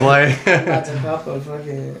Like, about to pop a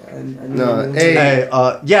fucking. No, hey,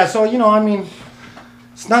 yeah. So you know, I mean,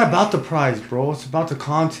 it's not about the prize, bro. It's about the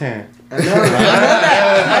content. I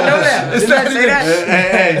know that. Didn't I say that?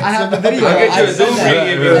 Hey, I have the video. I'll get you a Zoom ring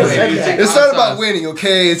if you take the it's hot not about sauce. winning,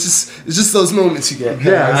 okay? It's just those moments you get.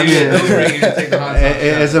 yeah, I I'll give you a Zoom mean, ring if you take the hot sauce.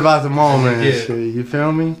 it's about the moment and Yeah. shit. You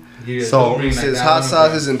feel me? Yeah, So, Zoom ring He like says that hot one.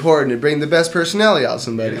 sauce is important to bring the best personality out of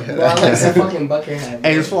somebody. Bro, I like some fucking bucket hat.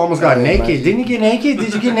 Hey, this fool almost got naked. Didn't you get naked?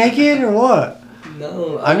 Did you get naked or what?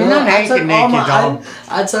 No, I mean, not naked, took naked, off dog.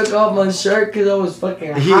 I took off my shirt because I was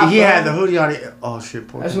fucking He hot, bro. had the hoodie on. Oh shit,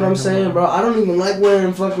 poor That's what I'm saying, bro. I don't even like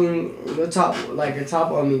wearing fucking a top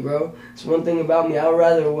on me, bro. It's one thing about me. I'd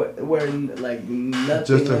rather wear like nothing.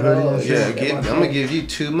 Just a at hoodie all. and Yeah, shit. I'm gonna give you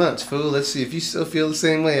 2 months, fool. Let's see if you still feel the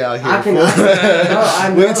same way out here. I can. fool. I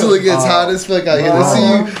know. Wait until it gets hot as fuck out here.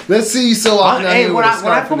 Let's see you so often out Hey, here when with a I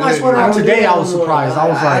scarf put and a my hoodie. sweater on today, I was surprised. I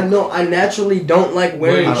was I like, know. I naturally don't like Were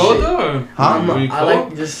wearing you shit. cold though? huh? Were you I cold?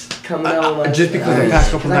 like just coming out like Just because the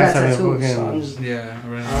past couple I got nights I've been tattoos, fucking- so I'm just.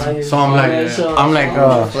 Yeah, right. So I'm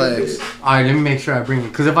like, Flex. alright, let me make sure I bring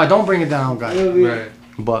it. Cause if I don't bring it down, guys. Right.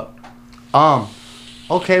 But,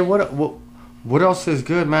 okay, what else is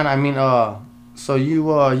good, man? I mean, so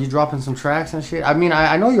you dropping some tracks and shit? I mean,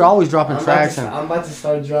 I know you're always dropping tracks and, I'm about to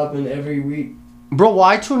start dropping every week. bro,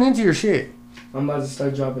 why tune into your shit? I'm about to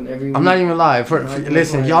start dropping every week. I'm not even live. Not even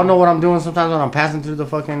Listen, lying. y'all know what I'm doing sometimes when I'm passing through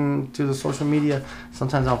the social media.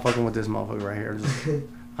 Sometimes I'm fucking with this motherfucker right here.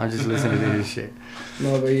 I'm just listening to this shit.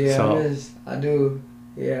 No, but yeah, So- I do.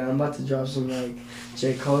 Yeah, I'm about to drop some like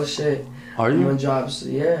J. Cole shit. Are I'm gonna you? drop.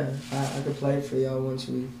 Yeah, I could play it for y'all once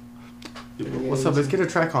we. What's up? Let's get a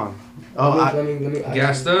track on. Let me.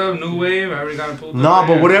 Gassed up, new wave. I already got it pulled up. Nah, right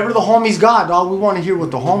but here. whatever the homies got, dog, we want to hear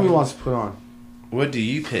what the homie wants to put on. What do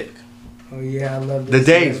you pick? Oh yeah, I love The this.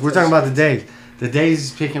 days. We're talking about the days. The days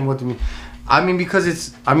is picking what to me. I mean, because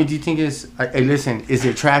it's. I mean, do you think it's? Hey, listen. Is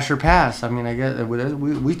it trash or pass? I mean, I guess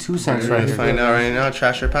we 2 cents We're right gonna here. find out right now.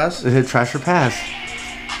 Trash or pass? Is it trash or pass?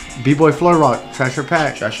 B-boy Floyd Rock. Trash or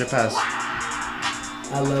pass? Trash or pass?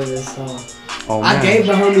 I love this song. Oh man. I gave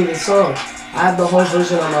the homie the song. I have the whole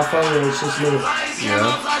version on my phone and it's just me.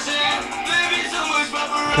 Yeah.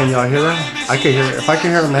 Can y'all hear that? I can hear it. If I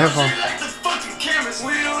can hear it on the headphone.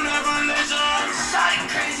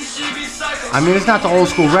 I mean, it's not the old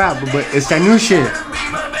school rap, but it's that new shit.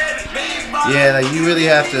 Yeah, like you really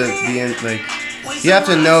have to be in, like, you have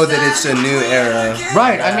to know that it's a new era.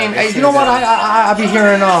 Right. I mean, hey, you know what? I be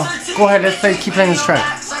hearing. Go ahead. Let's play. Keep playing this track.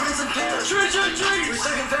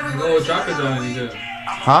 Go drop it though. You could.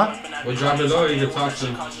 Huh? We'll drop it low. You can talk to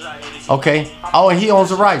him. Okay. Oh, and he owns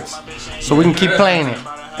the rights, so we can keep playing it.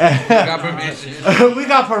 Got permission. We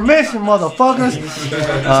got permission, motherfuckers.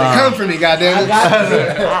 Come for me, I goddammit.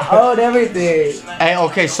 got I owed everything. Hey,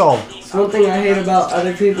 okay, so It's one thing I hate about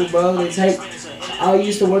other people, bro. They take. I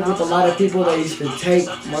used to work with a lot of people that used to take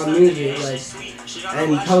my music, like,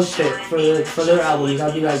 and post it for their albums.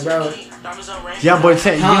 I'd be like, bro, yeah, but it's,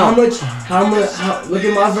 you how know, much? Look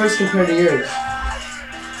at my verse compared to yours.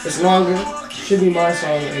 It's longer. Should be my song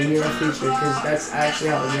and you're a feature, because that's actually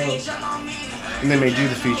how it goes. And they may do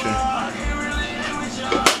the feature.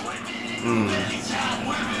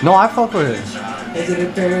 no, I fuck with it. Is it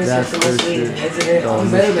appearance? That's Is it for sure. Is it?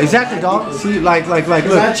 I'm better than Exactly, dog. people. See, like, look.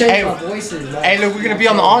 Because I changed my Hey, voices. Like, hey, look, we're gonna be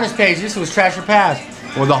on the honest page. This was trash or pass.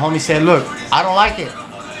 Well, the homie said, look, I don't like it.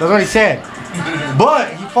 That's what he said.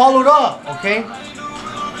 But he followed up, okay?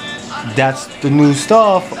 That's the new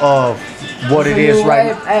stuff of what it is right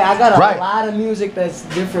now. Hey, I got a Right. lot of music that's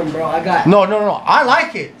different, bro. I got. No, I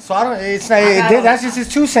like it. So I don't. It's not. That's just his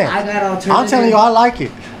 2 cents. I got alternative. I'm telling you, I like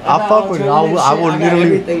it. I fuck with it. I would I got literally.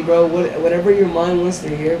 everything, bro. Whatever your mind wants to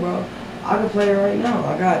hear, bro. I can play it right now.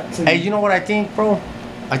 I got. Some, Hey, you know what I think, bro?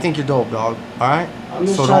 I think you're dope, dog. All right. I'm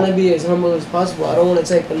just So trying don't- to be as humble as possible. I don't want to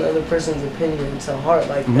take another person's opinion to heart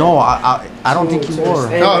like that. No, I don't think you To were.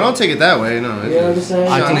 understand. No, don't take it that way. No. You know what I'm saying?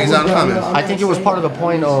 I think- Niggas out in comments. I think it was part of the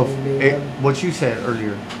point of what you said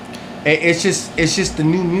earlier. It's just the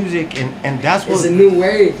new music, and that's what. It's a new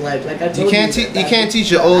wave, like I told you. You can't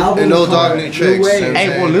teach an old dog new tricks. New you know wave. what I'm Hey,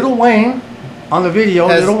 saying? well, Lil Wayne on the video,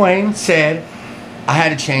 Has- Lil Wayne said, "I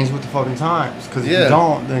had to change with the fucking times, because if you Yeah.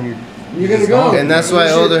 don't, then You're gonna just go. gone." And that's why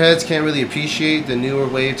Shit. older heads can't really appreciate the newer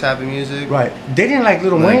wave type of music. Right. They didn't like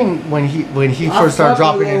Lil Like- Wayne when he I first started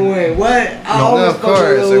fuck with dropping Lil it. Wayne. What? I No, always of fuck with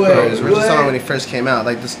course. Lil Wayne. We're just What? talking when he first came out.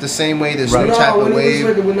 Like the same way this Right. new type No, of when he wave.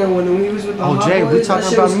 was with when he was with the Oh, Hot Jay, Boys, we that talking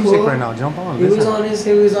shit about was music cool. right now. Jump on. He was Listen. on his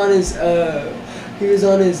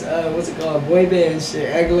what's it called, boy band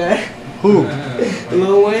shit. Act like Who?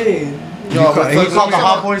 Lil Wayne. He called the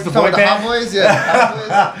Hot Boys the boy The Hot band? Boys, yeah.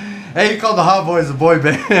 Hot Boys. Hey, you called the Hot Boys a boy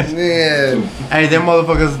band. Man, Hey, them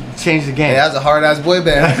motherfuckers changed the game. yeah, that's a hard ass boy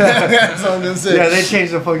band. That's all I'm gonna say. Yeah, they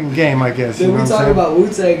changed the fucking game, I guess. Dude, You know we what I'm talk saying? about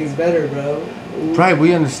Wu-Tang is better, bro. Right,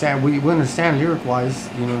 we understand. We understand lyric wise.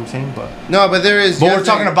 You know what I'm saying? But No, but there is. you we're have to-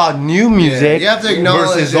 talking about new music. You have to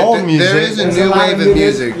acknowledge versus that old music. there is a There's new lot wave of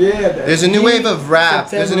music. Yeah, There's a new wave of rap.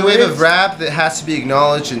 There's a new wave of September rap that has to be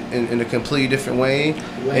acknowledged in a completely different way.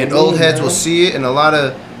 Like And me, old heads bro. will see it, and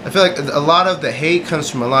I feel like a lot of the hate comes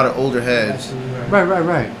from a lot of older heads.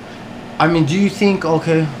 Right. I mean, do you think?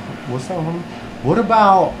 Okay, what's that, homie? What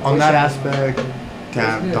about on that aspect?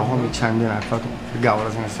 Damn, the homie chimed in. I fucking forgot what I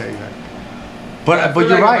was gonna say. But I feel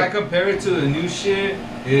you're like right. If I compare it to the new shit,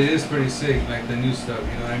 it is pretty sick. Like the new stuff,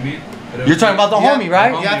 you know what I mean? But You're talking about the Yeah, homie,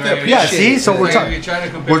 right? You have to Right, Yeah. appreciate See, it. so we're Like, talking. you're trying to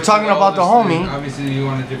compare we're it to talking all about the this, homie. Obviously, you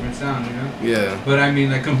want a different sound, you know. Yeah. But I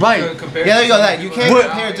mean, like Right. compare. Yeah, there you go. That you can't Would-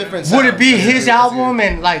 compare different. Would it be sounds. his album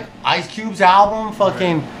and like Ice Cube's album?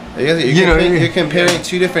 Fucking You're comparing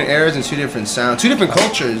two different eras and two different sounds, two different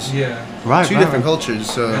cultures, Yeah. right. two right. different cultures.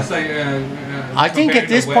 So That's like. I think at comparing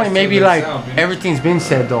this the point West maybe to the like South, you know? everything's been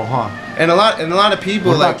said though, huh? and a lot of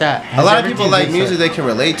people What about like that? a Has lot of people everything like been music said? they can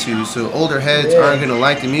relate to. So older heads Yeah. aren't gonna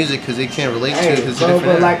like the music because they can't relate to it Hey, because it's bro,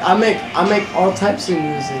 different. but era. like I make all types of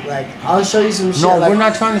music. Like I'll show you some shit. No, like, we're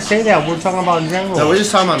not trying to say that. We're talking about in general. No, we're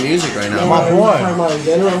just talking about music right No, now. My we're boy. talking about in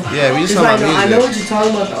general. Yeah, we just Cause talking like, about I music. know what you're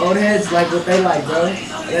talking about. The old heads like what they like, bro.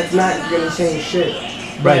 That's not gonna change shit.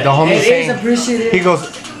 Right, the homie it saying- is appreciated. He goes,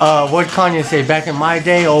 what Kanye say? Back in my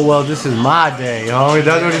day, oh well, this is my day, homie.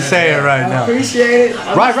 That's what he's saying right I now. appreciate it.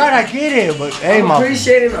 Right, I get it, but hey, I'm my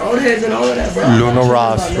appreciating the old heads and all of that, bro. Luna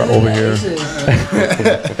Ross About none over of that. here.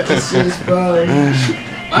 This is, bro.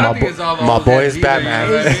 I don't think it's all the my old boy heads is either, Batman.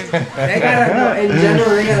 You know what I mean? They gotta know, in general,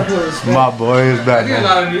 they gotta put respect. my boy is I back, think a man.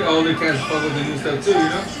 lot of new older cats fuck with the new stuff too, you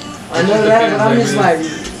know. I know that, but I'm just like,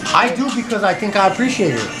 I do because I think I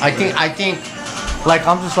appreciate it. I think, like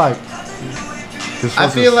I'm just like, this I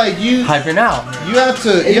was feel just like you hyping out. have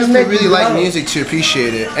to It just make really you like grow. music to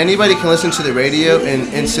appreciate it. Anybody can listen to the radio and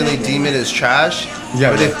instantly deem it as trash.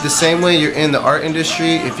 Yeah, But yeah. if the same way you're in the art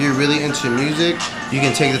industry, if you're really into music, you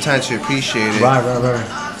can take the time to appreciate it. Right.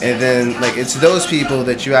 And then like it's those people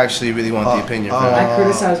that you actually really want the opinion from. I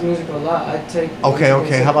criticize music a lot. I take. Okay.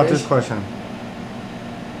 How about this consideration. question?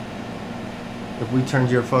 If we turned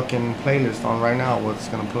your fucking playlist on right now, what's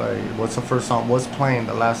gonna play? What's the first song? What's playing?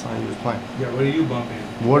 The last song you was playing? Yeah, what are you bumping?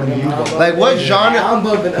 What are you? Like, what genre- I'm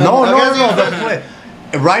bumping. No. Okay. Don't play.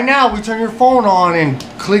 Right now, we turn your phone on and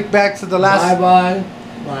click back to the Bye last. Bye,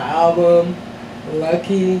 my album,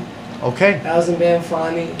 Lucky, Okay. Thousand Band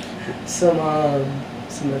Fonny, some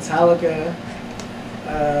Metallica,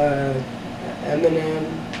 Eminem,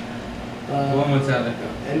 What Metallica?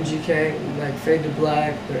 MGK, like Fade to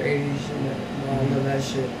Black, their 80s, I know that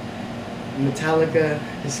shit. Metallica,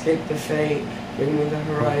 Escape the Fate, Bring Me the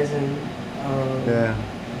Horizon. Yeah.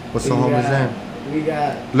 What's the we homie's got- name? We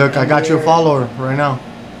got. Look, I got you a Amir. follower right now.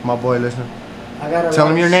 My boy, listen. I got a Tell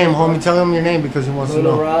lot him of your name, shit, homie. bro. Tell him your name because he wants to Luna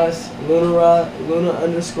know. Ross,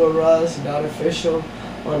 Luna_Ross, not official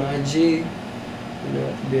on IG. You know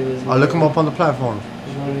what to do is I'll look him up on the platform.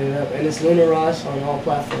 Just running it up, and it's Luna Ross on all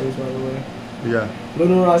platforms, by the way. Yeah.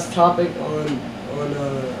 Luna Ross Topic on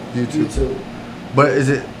YouTube. YouTube. But is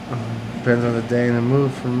it? Depends on the day and the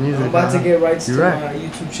mood for music. I'm about to huh? get rights to You're right. my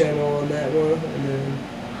YouTube channel on that one, and then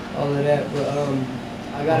all of that. But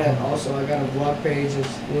I got a vlog page.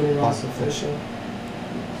 It's Luna Ross Official.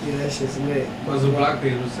 Yeah, that shit's lit. What's the block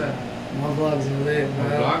page? What's that? My vlogs are lit, My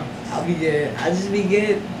bro. blog? I just be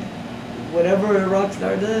getting whatever a rock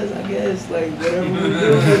star does, I guess. Like whatever we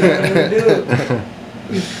do, whatever we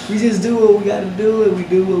do. We just do what we gotta do and we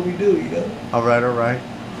do what we do, you know? All right.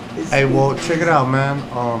 It's Hey, well, check it out, man.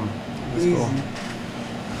 Let's easy. go.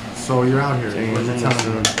 So you're out here. You're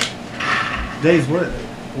telling me. Days,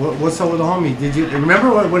 what's up with the homie? Did you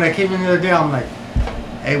remember when I came in the other day? I'm like,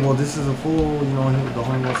 hey, well, this is a fool. You know, the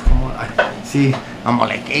homie wants to come on. See, I'm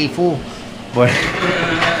like, hey, fool. But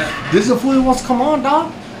this is a fool who wants to come on,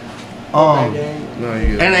 dog. No,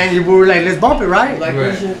 you're good. And we were like, let's bump it, right? Like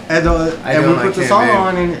Right. that shit. And we put the song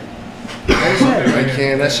on and. I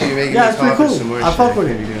can. That shit making Yeah, me it's pretty talk cool. some more I shit. fuck with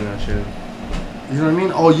it. Be doing that shit. You know what I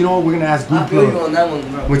mean? Oh, you know what? We're gonna ask I Goo feel you Plug. on that one,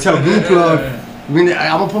 bro. We tell Goo Plug. I'm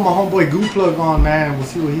gonna put my homeboy Goo Plug on, man, and we'll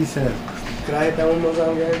see what he says. Could I hit that one more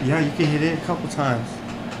time, guys? Yeah, you can hit it a couple times.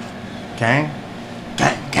 Gang.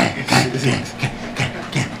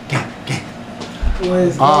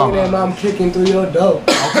 Was longer than I'm kicking through your door.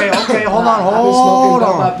 Okay, hold on, I've been smoking hold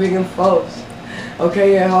dope by on. picking folks.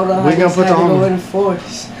 Okay, yeah, hold on. We I gonna just put had the to go homie- in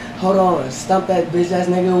force. Hold on, stump that bitch ass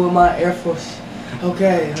nigga with my Air Force.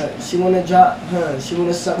 Okay, she wanna drop, she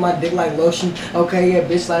wanna suck my dick like lotion. Okay, yeah,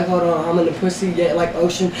 bitch, like, hold on, I'm in the pussy, yeah, like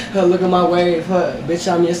ocean. Look at my wave, bitch,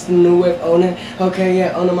 I'm just the new wave owning. Okay,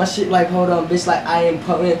 yeah, owning my shit like, hold on, bitch, like I am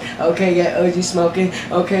potent. Okay, yeah, OG smoking.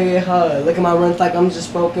 Okay, yeah, look at my runs like I'm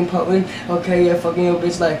just smoking potent. Okay, yeah, fucking your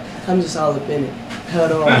bitch like I'm just all up in it.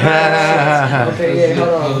 Hold on. Okay, yeah,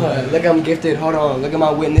 hold on. Look, I'm gifted. Hold on. Look at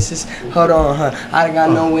my witnesses. Hold on. I ain't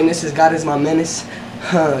got no witnesses. God is my menace.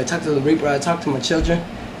 I talk to the Reaper. I talk to my children.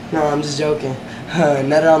 No, I'm just joking.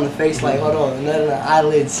 Nut it on the face, like, hold on. Nut it on the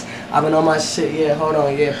eyelids. I've been on my shit. Yeah, hold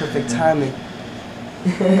on. Yeah, perfect timing.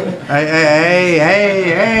 Hey.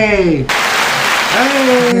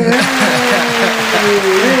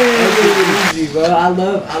 Easy, bro. I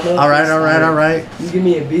love. All right. You give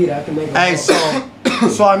me a beat, I can make a Hey,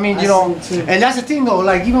 so I mean, you know, and that's the thing though.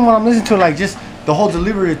 Like even when I'm listening to like just the whole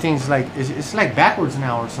delivery of things, like it's like backwards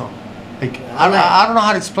now or something. Like I don't know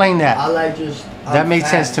how to explain that. I like just. That made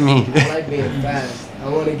sense to me. I like being fast. I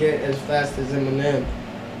want to get as fast as Eminem.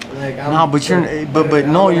 Like no, but you're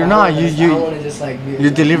no, you're not. I want to just like. Your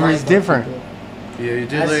delivery is different. Yeah, your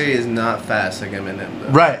delivery is not fast like Eminem though.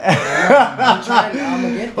 Right. I'm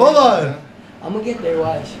gonna get there. Hold on. I'm gonna get there.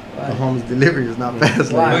 Watch. The homie's delivery is not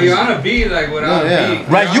fast. Why? But you're on a beat, like without a beat.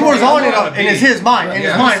 Right, you was on it, and it's his mind,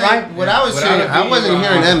 right? What I was hearing, I wasn't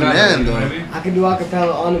hearing Eminem though. I can do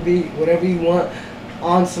acapella on the beat, whatever you want,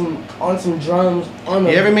 on some drums. On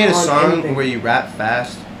You ever made a song anything. where you rap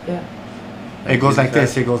fast? Yeah. It goes like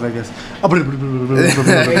this. It goes like this. Do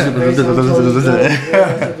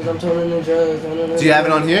you have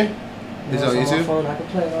it on here? Is it on YouTube? I can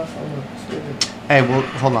play it off on the speaker. Hey, well,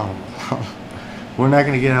 hold on. We're not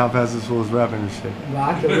gonna get how fast this fool is rapping and shit. Well,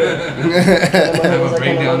 I can rap.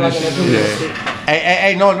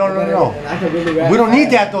 Hey, no. I can really rap. We don't need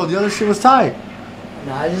that though. The other shit was tight.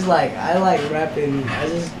 No, I like rapping.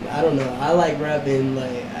 I don't know. I like rapping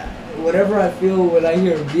like whatever I feel when I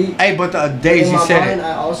hear a beat. Hey, but the days you said it.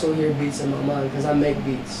 I also hear beats in my mind because I make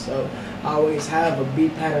beats. So I always have a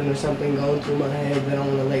beat pattern or something going through my head that I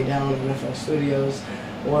want to lay down in FL Studios,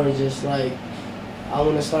 or just like I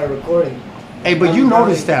want to start recording. Hey, but you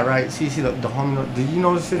noticed that, right? See, the homie. Did you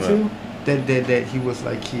notice it too? That he was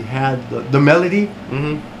like he had the melody.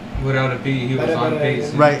 Mm-hmm. Without a beat, he was on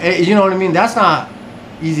pace. Right. Hey, you know what I mean? That's not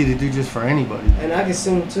easy to do just for anybody. And I can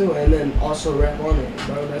sing too, and then also rap on it,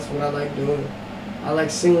 bro. That's what I like doing. I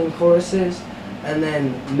like singing choruses, and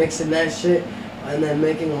then mixing that shit, and then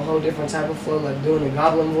making a whole different type of flow, like doing a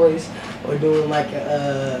goblin voice, or doing like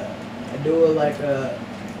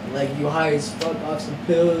like you high as fuck off some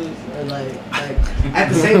pills, or like at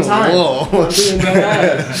the same time. Whoa. I'm doing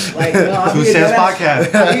that. Like, no, I'm Who being says dead ass.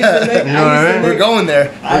 podcast? I used to make, You know what I mean? We're going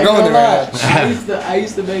there. We're going there. I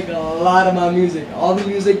used to make a lot of my music. All the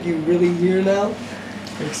music you really hear now,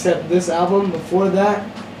 except this album. Before that,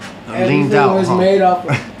 everything was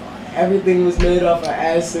made off of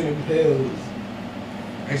acid and pills.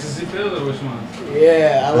 Ecstasy pills or which ones?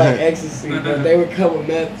 Yeah, I like ecstasy, but they would come with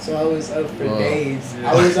meth, so I was up for days. Yeah.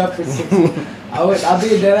 I was up for 6. I'll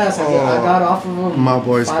be a dead ass. I got off of them. My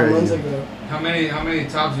boy's 5 crazy. months ago. How many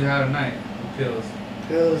tops you had a night with pills?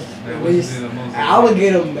 Pills. That At was least the most. I would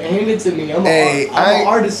get them handed to me. I'm an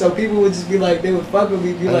artist, so people would just be like, they would fuck with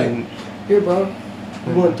me, be like, here, bro,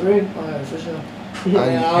 you want 3? Alright, for sure. You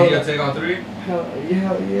gotta take all 3? Hell,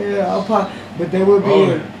 yeah, I'll pop. But they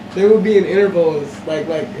would be in intervals, like.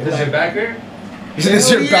 Does your back hurt?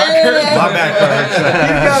 Is your back hurt? My back hurts.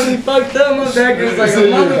 You got me fucked up. My back hurts like a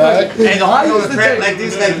motherfucker. Hey, the homie on the track like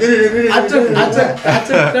this, like. I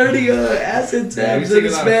took 30 acid tabs in the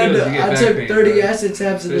span of. I took 30 acid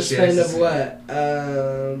tabs in the span of what?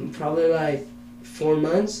 Probably like 4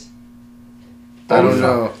 months. I don't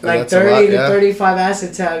know. Like 30 to 35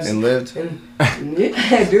 acid tabs. And lived.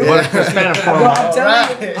 Yeah, dude. What if it's been a 4 Bro, months?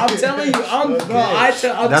 I'm telling you,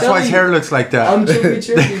 That's why his hair looks like that. I'm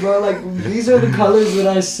trippy, bro. Like, these are the colors that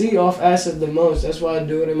I see off acid the most. That's why I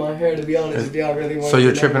do it in my hair, to be honest, if y'all really want So to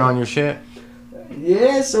you're know. tripping on your shit?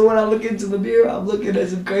 Yeah, so when I look into the mirror, I'm looking at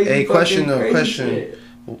some crazy Hey, question shit.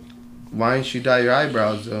 Why didn't you dye your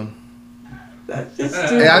eyebrows though? That's just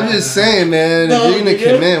too Hey, I'm just saying, man. No, if you're gonna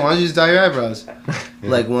nigga. commit, why don't you just dye your eyebrows?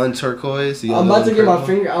 Like one turquoise. The I'm other about to get my purple.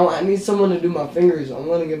 finger. I need someone to do my fingers. I'm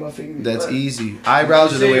gonna get my fingers. That's done. easy.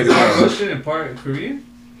 Eyebrows are the way to Is part go. Russian and part Korean?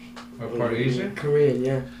 Or part Asian? Korean,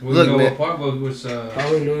 yeah. We Look, know man. what part, but which,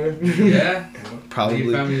 Probably North. yeah? Probably.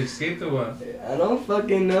 Your family escaped or what? I don't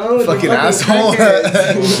fucking know. The Fucking asshole.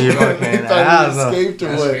 crackheads. You fucking asshole. Escaped or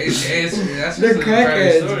That's what? crazy. That's They're just a crazy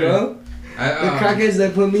crackheads, story. bro. I, The crackheads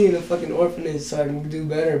that put me in a fucking orphanage so I can do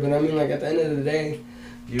better. But I mean, like, at the end of the day,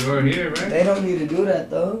 You were here, right? they don't need to do that,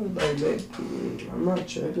 though. Like, I'm not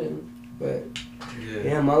tripping. But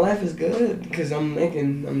Yeah, my life is good because I'm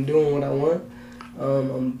doing what I want.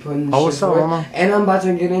 I'm putting. Oh, what's up, work, mama? and I'm about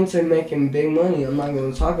to get into making big money. I'm not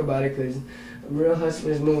gonna talk about it because real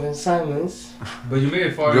hustlers move in silence. But you made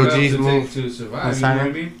it far Real enough G's to move to survive. in You know what I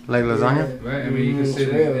silence? mean? Like lasagna? Right. I mean, you can It's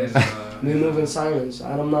sit real. in. We move in silence.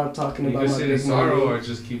 I'm not talking You about can my sit in big sorrow money. or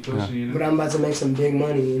just keep pushing. You know. But I'm about to make some big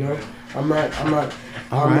money, you know. I'm not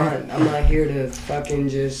Alright. I'm not here to fucking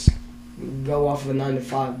just go off of a 9 to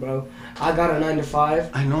 5, bro. I got a 9 to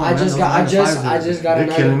 5. I know. I man, just those got 9 to 5s I just got a they're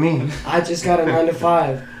 9 killing to, me. I just got a 9 to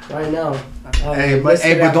 5 right now. But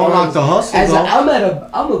don't knock the hustle, though.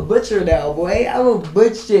 I'm a butcher now, boy. I'm a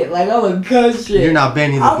butch shit. Like I'm a cut shit. You're not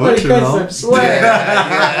Benny the I'm Butcher, gonna though. cut some sweat.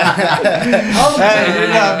 Hey, you're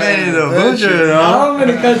not Benny the Butcher, though. I'm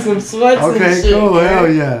gonna cut some sweats and Okay, shit. cool. man.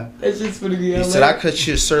 Hell yeah. That shit's gonna be You said I cut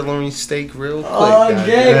you a sirloin steak real quick. Oh,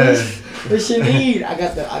 guys. okay. What you need? I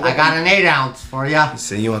got I got an 8 ounce for ya. You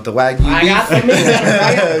said you want the wagyu I beef? got the meat.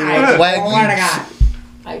 I Wagyu. what I got.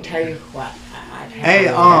 I tell you what.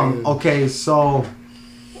 Hey, okay, so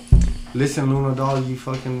listen, Luna dog, you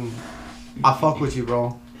fucking, I fuck with you,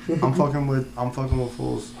 bro. I'm fucking with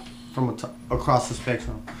fools from across the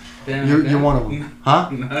spectrum. Damn, You're one of them, huh?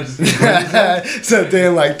 No, just-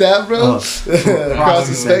 Something like that, bro. Across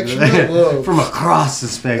the spectrum. Whoa. From across the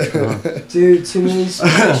spectrum. Dude, too many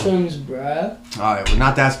spectrums, bruh. All right, well,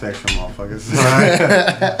 not that spectrum, motherfuckers.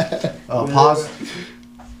 All right. Pause.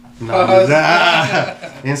 No,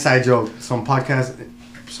 inside joke. Some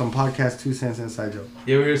podcast 2 cents inside joke.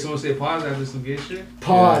 You ever hear someone say pause after some gay shit?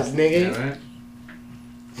 Pause, nigga. Yeah, right?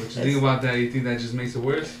 What you think about that? You think that just makes it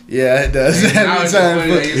worse? Yeah, it does. Now Every it's just time.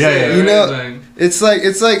 funny that you Yeah, say yeah. it, You know, right? it's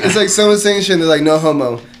like someone saying shit and they're like, no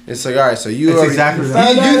homo. It's like, all right, so you It's already, exactly you,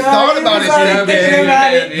 that. you thought about it, already you thinking gay.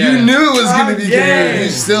 about it. Yeah. You knew it was gonna be gay. gay. You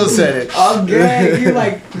still said it. I'm gay. You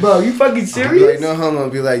like, bro, you fucking I'd be serious? like, no homo.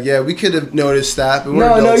 Be like, yeah, we could have noticed that, but we're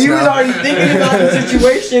No, adults you was now. already thinking about the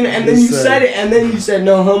situation, and then you Yes, sir. said it, and then you said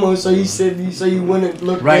no homo, so you wouldn't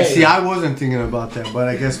look Right, gay. see, I wasn't thinking about that, but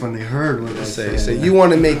I guess when they heard what I Say, said. you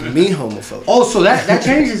want to make me homophobic. Oh, so that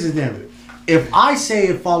changes it then. If I say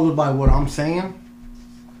it followed by what I'm saying,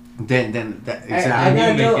 then that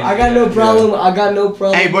exactly. I got no problem. I got no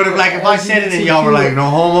problem. Hey, but if I said it and y'all were like no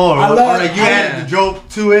homo, I or love- like you added the joke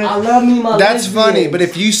to it, I love me my That's lesbians. funny, but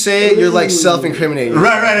if you say it, you're like self-incriminating.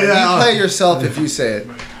 Right, You yeah. play yourself if you say it.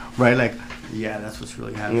 right? Like, yeah, that's what's really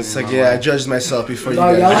And happening. it's in like, my yeah, I life. judged myself before you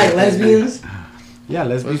Dog, guys. y'all like lesbians? Yeah,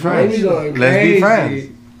 let's be What's friends. Maybe going Let's be crazy.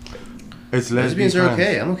 friends. It's Lesbians are friends.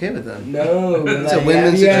 okay. I'm okay with them. No, It's like, a win-win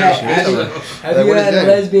have you had- situation. Have you, Like, have you what is had a that?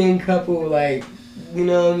 lesbian couple like, you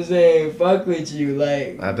know what I'm saying? Fuck with you,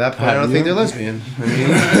 like. At that point, I don't think they're lesbian. I mean,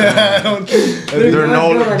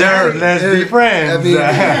 Let's be friends. I mean,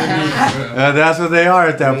 That's what they are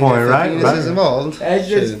at that point, right? Penis is involved. That's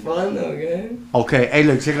just Shit. fun though, man. Okay, hey,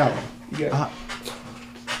 look, check it out. Yeah.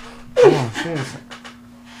 Oh shit!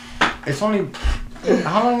 It's only.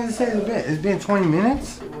 How long did it say it's been? It's been 20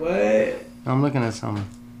 minutes. What? I'm looking at something.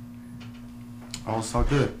 Oh, it's all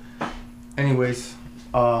good. Anyways,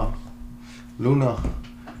 Luna,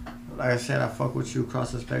 like I said, I fuck with you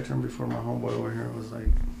across the spectrum before my homeboy over here was like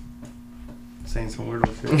saying some weirdo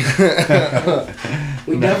shit.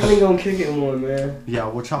 We definitely gonna kick it more, man. Yeah,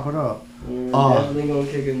 we'll chop it up. Definitely gonna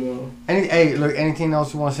kick it more. Hey, look, anything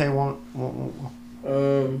else you want to say?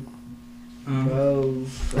 Bro.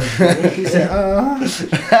 He said,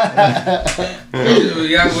 Where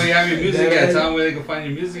you have your music at? Tell them where they can find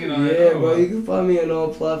your music and all that. Yeah, bro, you can find me on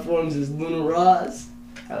all platforms as Luna Ross.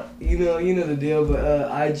 You know the deal, but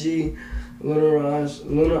IG, Luna Ross,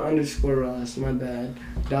 Luna_Ross, my bad,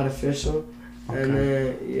 .official. Okay. And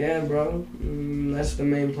then, yeah, bro, that's the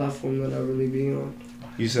main platform that I really be on.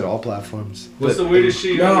 You said all platforms. What's the weirdest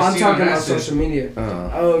shit you No, ever I'm seen talking on about acid? social media.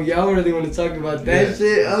 Oh. Oh, y'all really want to talk about that Yeah,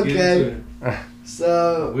 shit? let's get Okay. into it.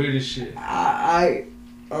 So, Weirdest shit. I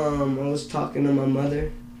was talking to my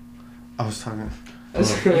mother. I was talking.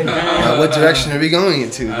 What direction are we going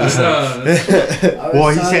into? Well,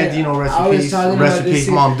 he said, you know, rest in peace,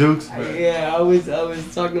 Mom Dukes. Yeah, I was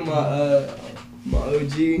talking to my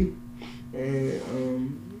OG,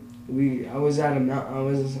 and I was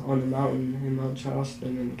on the mountain in Mount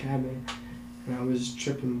Charleston in the cabin, and I was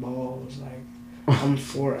tripping balls like I'm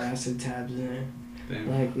 4 acid tabs in.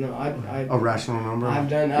 Like no, I A rational number. I've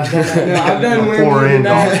done way Four more in, than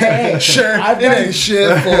that. don't- Hey, Sure, I've it done- ain't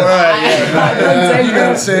shit for alright. I've done 10 You know what I'm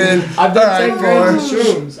grams. saying? I've done 10 Alright, grams of four.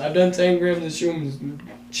 shrooms. I've done 10 grams of shrooms. And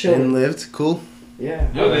Chilling. lived, cool. Yeah.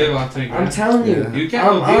 You'll live on 10 I'm grams. telling you. Yeah. You can't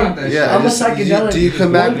OD on that Yeah, shit. I'm a just- psychedelic. do you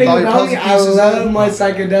come back One thing with all your about me, puzzle I pieces love out? my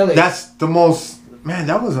psychedelic. That's the most. Man,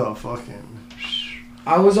 that was a fucking.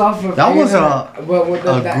 I was off of. That was 800 but with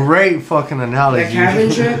a great fucking analogy that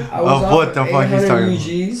cabin trip. I was of off what the fuck he's 800 talking about.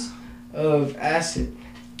 UGs of acid,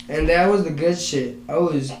 and that was the good shit. I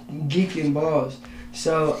was geeking balls.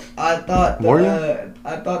 So I thought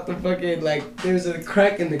I thought the fucking like there was a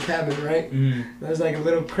crack in the cabin, right? There was like a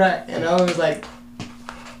little crack, and I was like,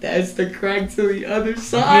 "That's the crack to the other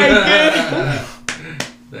side."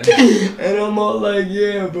 And I'm all like,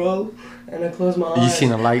 "Yeah, bro." And I closed my eyes. You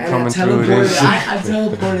seen a light and coming through this? I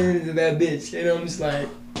teleported into that bitch, and I'm just like.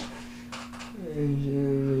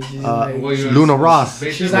 And she's like, Luna Ross.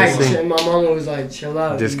 she's like, my mama was like, chill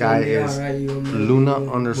out. This you guy gonna be is alright, you gonna be Luna good."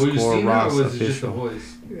 underscore Ross was it just a official.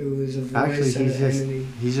 voice? It was a voice Actually, and an entity.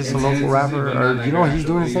 he's just a It's local his, rapper, but not or like you know, he's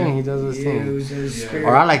doing his actually, thing. He does his Yeah, it thing. was a spirit.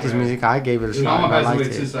 Or I like his music. I gave it a His shot. mama I passed liked away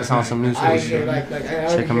it. too, so I It's on can't- some new I shit. hear like I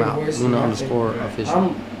already Check him hear out. voices Luna and underscore everything. official.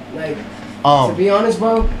 I'm like, to be honest,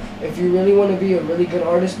 bro. If you really want to be a really good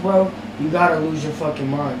artist, bro, you gotta lose your fucking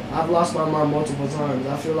mind. I've lost my mind multiple times.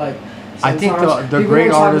 I feel like. I think sometimes the people great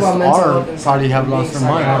don't talk artists about mental are health and probably have being lost their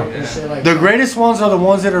mind. Huh? psychotic and shit like The that. greatest ones are the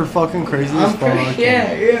ones that are fucking crazy as fuck.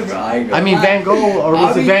 Yeah, bro. I mean, Van Gogh, or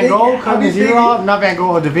was it Van Gogh cutting his ear off? Not Van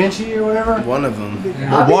Gogh, Da Vinci or whatever? One of them.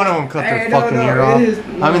 Or one of them cut their fucking ear off.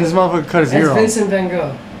 I mean, this motherfucker cut his ear It's off. Vincent Van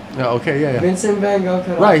Gogh. Yeah, okay, yeah. Vincent Van Gogh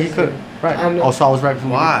cut off Right, he his could. ear. Right. I know. Also, I was right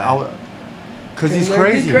from Why? Because he's He's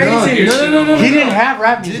crazy. crazy. No. He didn't have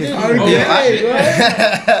rap music. Didn't. Oh,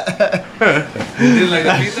 Yeah. He did like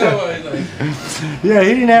a pizza or like. Yeah,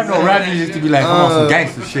 he didn't have no rap music to be like, I'm on some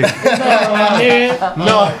gangster shit.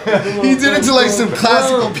 No. He did it to like some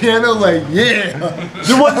classical piano, like, yeah.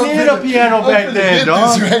 There wasn't even a piano back then,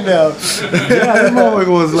 dog. This right now. Yeah, this motherfucker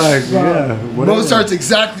was like, yeah. whatever. Mozart's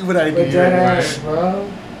exactly what I do. But dead ass,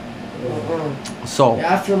 bro. So,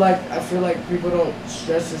 Yeah, I feel like people don't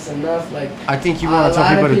stress this enough. Like, I think you a want to tell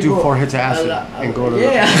lot of people to do people- 4 hits of a acid lot- and go to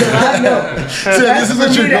Yeah, I know. So this is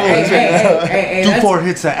what your goal is right now. Hey, do that's- 4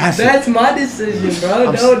 hits of acid. That's my decision,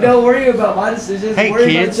 bro. Don't worry about my decisions. Hey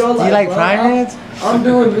worry kids, about do your you life, like bro. primates? I'm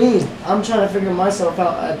doing me. I'm trying to figure myself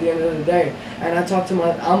out at the end of the day. And I talk to my.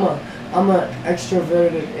 I'm a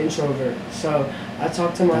extroverted introvert. So I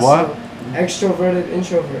talk to myself. Extroverted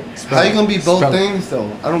introvert. How you gonna be both Spell it. things though?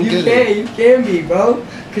 I don't You get it. you can be, bro.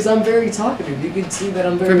 Cause I'm very talkative. You can see that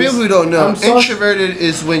I'm very. For people who don't know, I'm social. introverted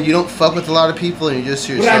is when you don't fuck with a lot of people and you're just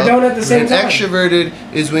But yourself. I don't at the same And time. extroverted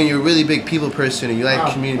is when you're a really big people person and you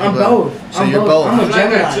like community I'm people. both. So I'm you're both. both. I'm a I'm like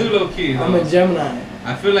that Gemini. too, low key. I'm a Gemini.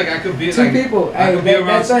 I feel like I could be Two like people. I Hey, could be around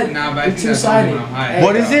that's like now, but I the think that's only when I'm high. Hey,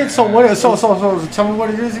 What is it? So what? So tell me what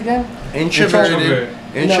it is again. Introverted.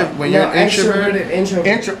 When you're an introvert.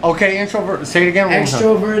 introvert. Okay, introvert. Say it again. One more time.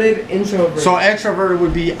 Extroverted introvert. So extroverted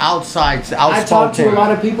would be outside, I talk to a outspoken.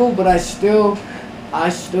 lot of people, but I still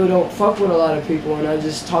don't fuck with a lot of people, and I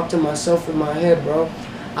just talk to myself in my head, bro.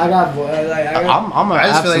 I got I'm I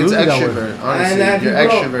just feel like it's absolutely that way. extrovert. Honestly, that you're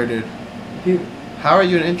people extroverted. people, How are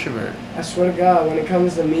you an introvert? I swear to God, when it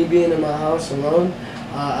comes to me being in my house alone,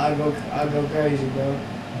 I go crazy, bro.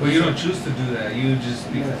 But you don't choose to do that. You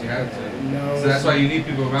just because you have to. No. So that's why you need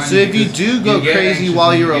people around So you. if you because do go get crazy anxious while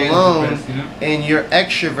and you you're get alone depressed, you know? and you're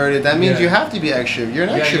extroverted, that means Yeah. you have to be extrovert. You're an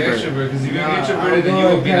Yeah, you're extrovert. extrovert. Because if you're Nah, introverted, then you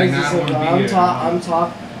I'm will be like, going nah, I don't want to crazy, be so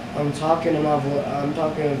here. I'm talking in my I'm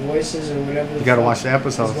talking in voices or whatever. You gotta watch the What's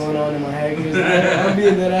episodes. going on in my head? 'Cause I'm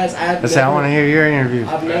being that ass. That's how I want to hear your interview.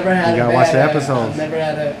 I've never had. You gotta a watch the bad- episodes. I've never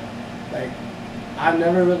had a like. I've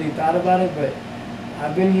never really thought about it, but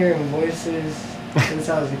I've been hearing voices since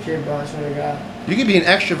I was a kid, bro. I swear to God. You could be an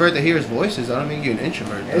extrovert that hears voices. I don't mean you're an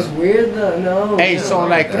introvert. It's though. weird though. No. Hey, no. so,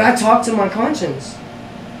 like- But I talk to my conscience.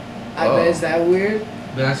 Oh. Is that weird?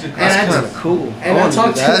 But that's your And I That's just- kind of cool. and I wanna talk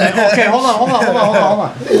do to- that. Okay, hold on.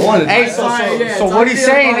 I wanna do Hey, that. so Yeah, so talk what to he's your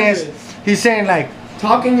saying conscience. is, he's saying like,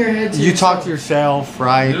 Talk in your head to you yourself. talk to yourself, You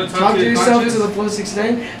right? don't Talk to your yourself conscience? to the fullest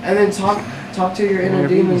extent, and then talk to your inner Inner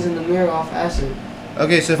demons in the mirror off acid.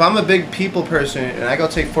 Okay, so if I'm a big people person and I go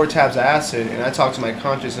take 4 tabs of acid and I talk to my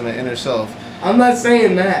conscious and my inner self, I'm not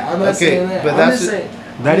saying that. I'm not Okay, saying that. but I'm that's just it. saying.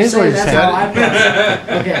 That I'm is what he's that's saying. How I process.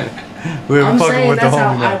 Okay. We were I'm fucking saying with the that's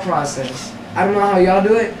how homie I now. process. I don't know how y'all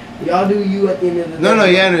do it. Y'all do you at the end of the no,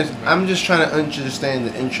 day. yeah, I'm just trying to understand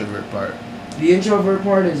the introvert part. The introvert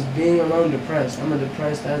part is being alone, depressed. I'm a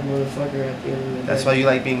depressed ass motherfucker at the end of the day. That's why you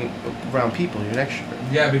like being around people. You're an extrovert.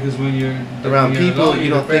 Yeah, because when you're Around when you're people, alone, you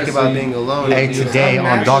you're don't think depressed, about so being alone. Hey, You- today I'm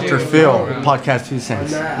on naturally Dr. Phil, alone. podcast 2 I'm,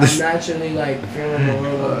 cents. I'm naturally like feeling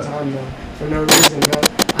alone all the time though. For no reason, bro.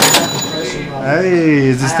 I have depression problems. Hey,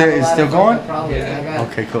 is I it have still, a it's lot still of going? fucking problems. Yeah.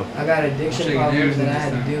 Okay, cool. I got addiction Shaking problems everything that I this had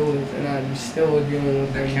to time. deal with, and I'm still dealing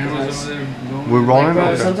with That them. camera's because- over there going. We're rolling? Bro,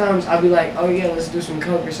 Okay. sometimes I'll be like, oh yeah, let's do some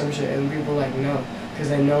coke or some shit, and people are like, no,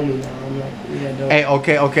 because they know me now. I'm like, yeah, dope. Hey,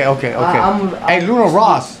 okay. Hey, I Luna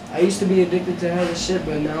Ross. I used to be addicted to hella shit,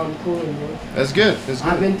 but now I'm cooling, bro. That's good. That's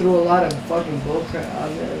I've good. been through a lot of fucking bullcrap. I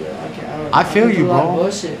feel I've been you, through a lot bro. of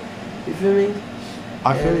bullshit. You feel me?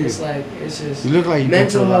 I feel And you. It's like, it's just You look like you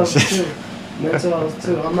mental been through a lot of health shit. too. Mental health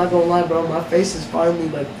too. I'm not gonna lie, bro. My face is finally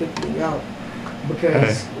like flipping out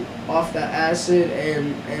because off that acid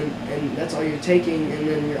and that's all you're taking, and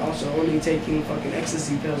then you're also only taking fucking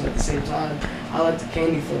ecstasy pills at the same time. I like to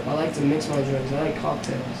candy flip. I like to mix my drugs. I like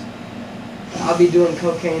cocktails. I'll be doing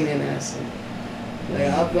cocaine and acid.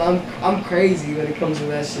 Like I'm crazy when it comes to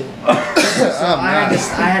that shit. So I had to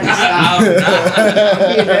stop.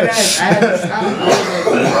 I mean, I had to stop.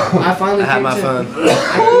 I finally I had came my to- fun.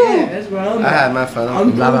 Yeah, that's what I'm I at. had my fun.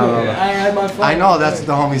 I'm Blah, blah, cool. blah, blah. I had my fun. I know, that's what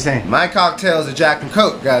the homie's saying. My cocktails are Jack and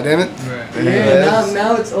Coke. God damn it. Right. Yeah, Yes.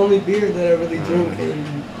 now it's only beer that I really drink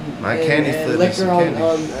and My candy and flip is liquor some on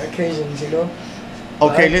candy. occasions, you know.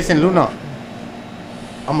 Okay, listen, Luna.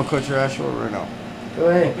 I'm gonna cut your ass short right now. Go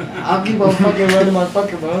ahead. I'll keep on fucking running my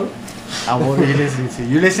fucking bro. What are you listening to?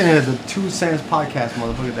 You're listening to the 2 Cents podcast,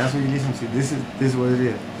 motherfucker. That's what you listen to. This is what it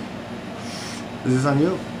is. Is this on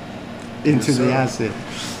you? Into Yes, the sir. acid.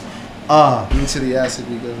 Into the acid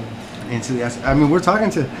we go. Into the acid. I mean, we're talking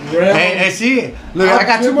to. Real. Hey, see, look, I'm I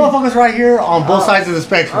got 2 tripping. motherfuckers right here on both sides of the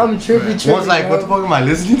spectrum. I'm trippy. One's like, what the fuck am I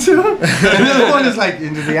listening to? And the other one is like,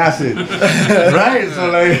 into the acid. Right? So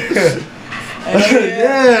like,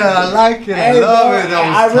 yeah, I like it. I Hey, love bro, it. That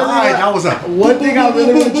I was really tight. like- That was a One thing I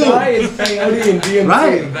really want to try is peyote and DMT.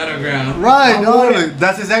 Right. Battleground. Right, I no, want look,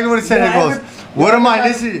 that's exactly what it said. Yeah, It goes, what am I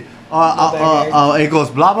listening? It goes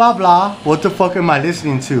blah blah blah. What the fuck am I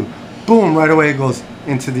listening to? Boom! Right away it goes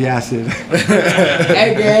into the acid.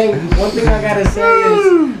 Hey gang, one thing I gotta say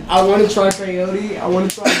is I want to try peyote. I want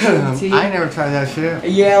to try DMT. I ain't never tried that shit.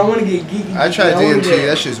 Yeah, I want to get geeky. I tried wanna DMT. get-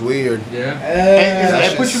 That shit's weird. Yeah.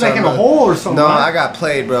 It puts you like in a hole or something. No, right? I got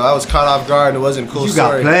played, bro. I was caught off guard. It wasn't a cool You got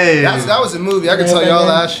story. played. That was a movie. I can Yeah, tell you all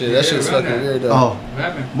man. that shit. That Yeah, shit's run fucking that. weird though. Oh, What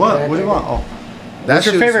happened? what? What do you want? Oh, That what's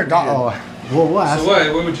your shit was favorite dog? weird. Oh, what? So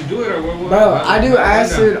Acid? what would you do it or what? Bro, I do what-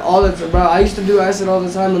 acid all the time, bro. I used to do acid all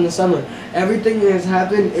the time in the summer. Everything has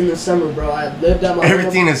happened in the summer, bro. I lived at my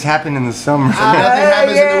Everything has happened in the summer. Nothing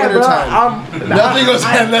happens in the winter bro. time. Nothing goes.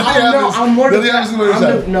 Nothing happens. I'm more Nothing happens in the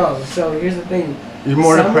winter time. No, so here's the thing. You're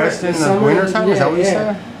more Summer- depressed in the summer- winter time. Is that what you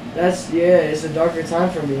said? That's it's a darker time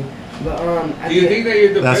for me. But at Do you the- think that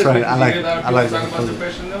you're depressed? That's right, because I like- you hear a lot of I people like talking that. about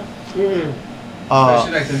depression though? Mm.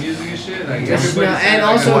 Especially like the music and shit. Like Yes, everybody no, says, and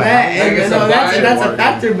like, also what? that, like, and it's no, a that's vibe. a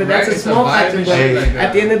factor, but that's Right, a it's small a vibe factor. and But shit like that.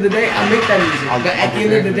 at the end of the day, I make that music. I'll- But at the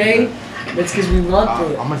end of the day, that's because we want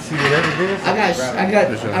to. I'm gonna see whatever it is. I got sure. I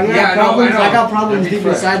got Yeah, I know, problems. I know. I got problems That'd be deep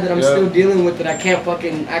fair. inside that I'm Yeah. still dealing with that I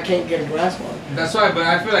can't get a grasp on. That's why, but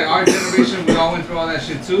I feel like our generation, we all went through all that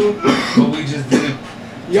shit too, but we just didn't.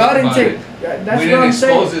 Y'all talk didn't about take. it. That's We what didn't I'm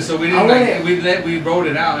expose saying. it, so we I didn't wanna- like we wrote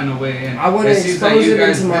it out in a way, and I want to it seems like expose you it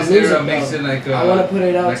guys into my this music. era makes though. it like I want to put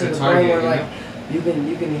it out like to a the target, point where you like know?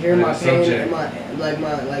 you can hear Like my a pain subject. and my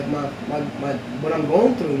what I'm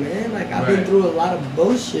going through, man. Like I've been Right. through a lot of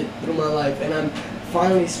bullshit through my life, and I'm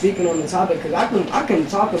finally speaking on the topic because I can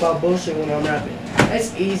talk about bullshit when I'm rapping.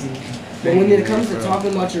 That's easy. But when it comes to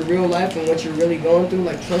talking about your real life and what you're really going through,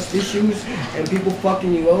 like trust issues and people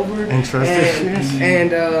fucking you over, And trust issues?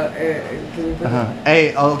 and can you put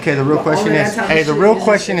Hey, okay. The real All question of that is, type of hey, the shit real is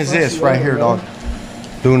question just is this fucking right over, here, bro. dog.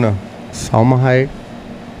 Luna, Salma Hayek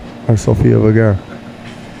or Sofia Vergara?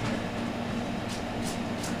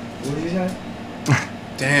 What did you say?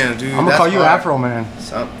 Damn, dude. I'm gonna that's call you hard. Afro Man.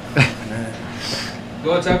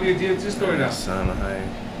 Go tell me your DMT story now. Son of a.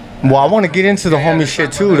 Well, I want to get into the Yeah, homie let's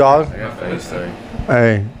shit talk too, about dog. I got a funny story.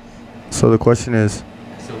 Hey, so the question is,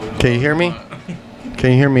 So we know can you hear me? about-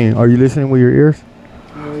 Can you hear me? Are you listening with your ears?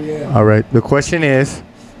 Oh yeah. All right. The question is,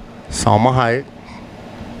 Salma Hayek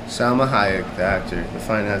Salma Hayek, the actor, the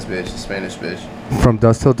fine ass bitch, the Spanish bitch. from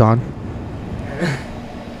Dusk Till Dawn,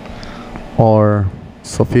 or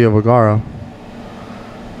Sofia Vergara.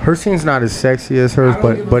 Her scene's not as sexy as hers,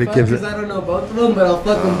 but it gives it. I don't know both of them, but I'll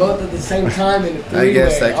fuck them both at the same time in the three-way.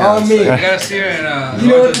 guess that All counts. me. I gotta see her in You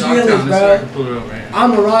know Road what to the deal is, Dogtown. bro? This way I can pull her over here.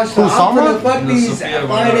 I'm a rock star. Who, I'm gonna Salma? fuck No, these Sophia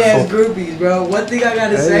fine Vergara. ass groupies, bro. One thing I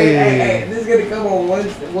gotta say, Hey. hey, this is gonna come on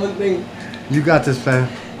one thing. You got this, man.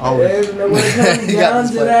 Always. When it comes You got down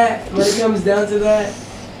this to fight. that,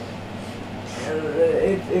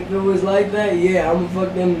 if it was like that, yeah, I'm gonna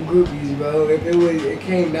fuck them groupies, bro. If it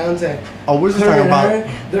came down to Oh, we're just her talking and about.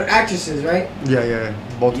 her, they're actresses, right? Yeah.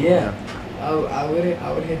 Both. of them, Yeah. I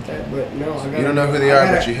would hit that, but no, I gotta. You don't know who they I are,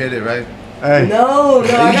 gotta- but you hit it, right? Hey. No, I You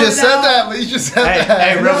got just it said out. that, but you just said Hey, that.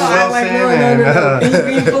 hey, No, Rebel I like, no.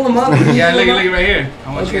 Can you pull them up? Can you Yeah, pull look 'em up? right here.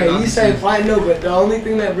 I want you to Okay, know you this say shit. fine, no, but the only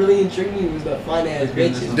thing that really intrigued me was the fine ass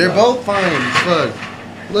bitches. They're both fine as fuck.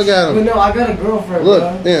 Look at But him. no, I got a girlfriend, Look,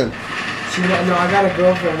 bro. damn. No, I got a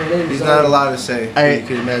girlfriend. Her name is He's Zoe. not allowed to say. Hey. You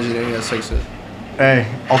can imagine any other sex with. Hey,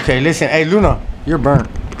 okay, listen. Hey, Luna, you're burnt.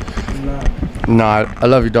 Nah. Nah, I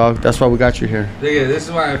love you, dog. That's why we got you here. Look at this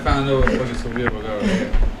is why I found out what fucking Sofia Vergara right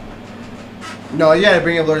here. No, you had to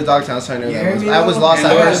bring up Lord of Dogtown so I knew You who heard that was. me, I was though? lost And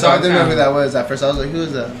at Lord of first, so I didn't know Dogtown. who that was. At first, I was like, who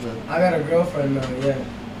is that? But I got a girlfriend now, yeah.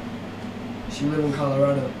 She live in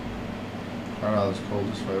Colorado. Colorado was cold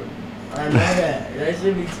as fuck. I know that. That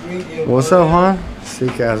should be tweaking. What's up, huh?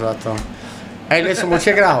 Sick ass vato. Hey, listen, well,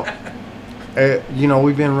 check it out. Hey, you know,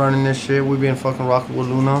 we've been running this shit. We've been fucking rocking with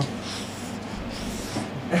Luna.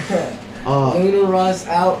 Luna Ross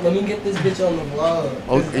out. Let me get this bitch on the vlog.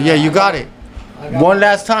 Okay, yeah, you got it. One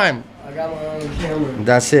last time. I got my own camera.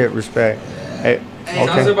 That's it. Respect. Hey, Tell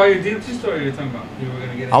us okay. about your DMT story you're talking about. You were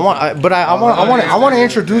gonna get I want to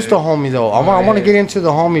introduce the homie though. I want to get into the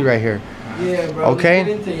homie right here. Yeah, bro. Okay.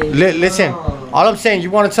 let's get into it. Listen, Oh. all I'm saying, you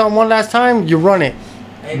want to tell him one last time, you run it.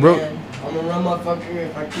 Hey, bro. man, I'm gonna run my fucker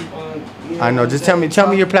if I keep on. You know I know. what Just I'm tell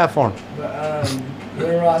me your saying? platform. But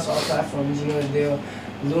Luna Ross all platforms, you know the deal.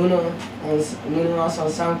 Luna Ross on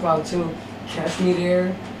SoundCloud too. Catch me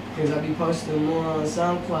there, cause I be posting more on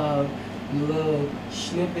SoundCloud. Little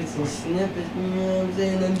snippets, you know what I'm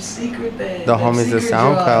saying? Them secret things. The them homie's a secret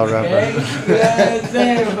SoundCloud drops, rapper. okay?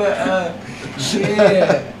 You know what I'm saying? But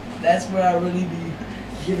yeah, that's where I really be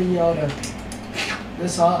giving y'all the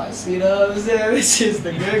sauce. You know what I'm saying? This is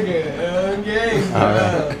the good. Okay.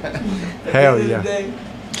 Hell yeah.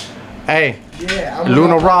 Hey, Yeah, I'm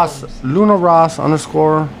Luna on Ross. platforms. Luna Ross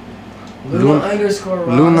underscore. Luna underscore Ross.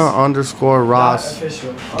 Luna underscore Ross. Dot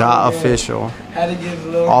official. Dot Yeah. official. Had to give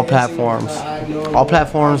Lil All Handsome platforms. I know him. All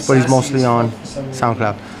platforms, but he's I'm mostly sassy on as fuck for some reason.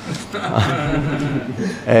 SoundCloud.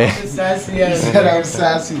 Hey. I'm a sassy ass Said I'm nigga.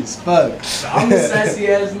 sassy as fuck. I'm a sassy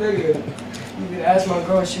ass nigga. You can ask my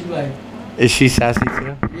girl, she be like, Is she sassy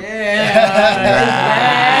too?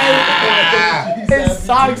 yeah, it's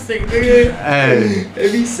toxic, nigga. Hey.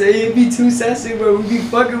 It be too sassy, but we be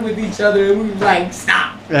fucking with each other and we be like,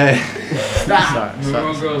 stop, Hey. stop.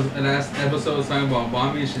 Remember one girl's last episode was talking about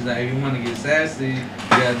Bombi? She's like, if you want to get sassy,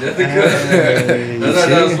 yeah, that's the good.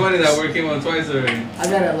 That was funny. That word came out twice already. I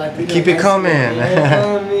gotta like Keep it coming. You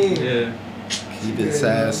know what I mean? Yeah. Keep it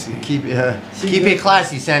sassy. Keep it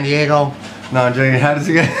classy, San Diego. No, I'm joking. How does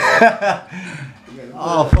it go?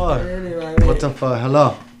 Oh fuck. Anyway, What the fuck?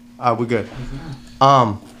 Hello. Alright, we good.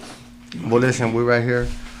 Well, listen, we're right here.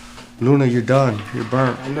 Luna, you're done. You're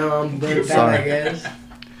burnt. I know I'm burnt out, Sorry. I guess.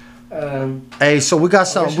 Hey, so we got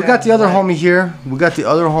some. We got the other homie here. We got the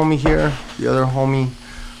other homie here. The other homie.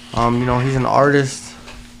 You know, he's an artist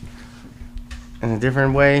in a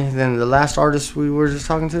different way than the last artist we were just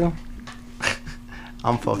talking to.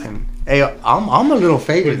 I'm fucking. Hey, I'm a little Wait,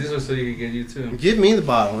 faded. this was so you could get you too. Give me the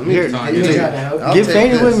bottle. Let me Here, You I'll try take- to help I'll Get take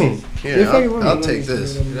faded this. with me. Here, Get faded with I'll me. take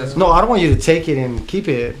this. That's No, I don't want you to take it and keep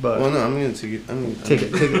it, but Well, no, I'm gonna take it. take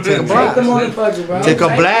it, take a Take the blast. motherfucker, bro. Take a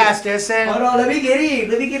Take blast, it. that's it. Hold on, let me get it.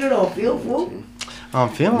 Let me get it on feel, fool. I'm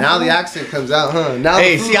feeling. Now the accent comes out, huh? Now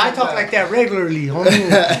Hey, the see, I talk like that regularly,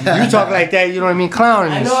 homie. You talk like that, you know what I mean?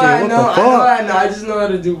 Clowning I and know, shit. I What know, the fuck? I know. I just know how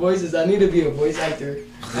to do voices. I need to be a voice actor.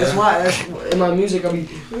 That's why in my music I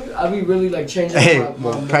be really like changing. Hey,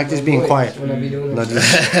 my practice my being voice quiet. when I be doing No, it.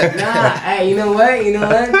 just- Nah, hey, you know what? You know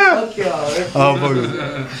what? Fuck y'all. I'm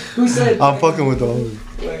fucking. Who said? I'm fucking with the homie.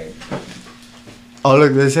 Wait. Oh,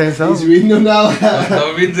 look, they're saying He's something. reading them now.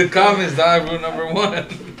 Don't read the comments, dog. Rule number 1.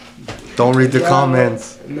 Don't read the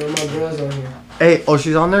comments. No, my girl's on here. Hey, oh,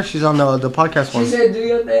 she's on there. She's on the podcast She one. said, "Do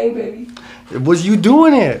your thing, baby." Was you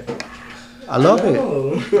doing it? I love it.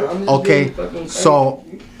 No. I'm just Okay, being fucking so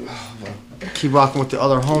keep rocking with the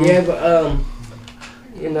other homie. yeah, but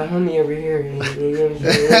and the honey over here. You know what I'm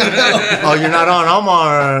saying? Oh, you're not on. I'm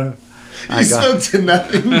on. I You got. spoke to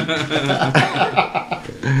nothing.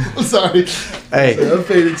 I'm sorry. Hey, I'm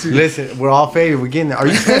faded too. listen, we're all faded. We're getting there. Are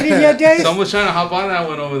you faded yet, Dave? Someone's trying to hop on that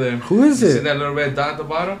one over there. Who is You see it? that little red dot at the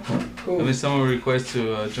bottom? Cool. Let me someone request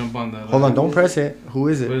to jump on that. Hold on, don't press it. Who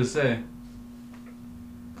is What it? does it say?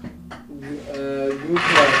 Group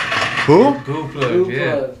plug. Who? Goo plug, Group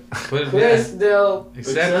yeah. plug. Put it Chris there. Del.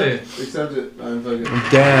 Accept it. Accept it. I'm fucking.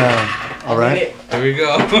 Damn. All right. There we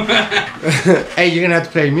go. Hey, you're gonna have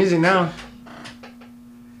to play music now.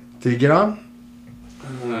 Did you get on?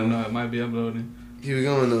 I don't know, it might be uploading. Keep it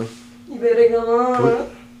going though. You better come on.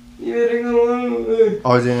 You better come on.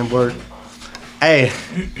 Oh, it didn't work. Hey,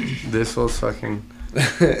 this was fucking.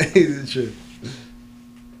 He's a trip.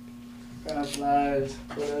 watch lives.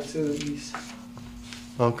 102s.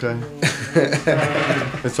 Okay.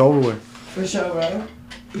 It's over with. For sure, bro.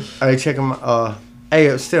 Hey, check him.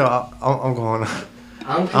 Hey, still, I'm going.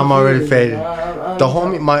 I'm already confused, faded. bro. The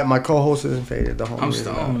homie, my co-host isn't faded. The homie. I'm is.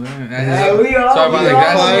 stoned, man. Hey, we all, Sorry about we the all,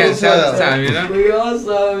 grass. You can't tell this time, you know? we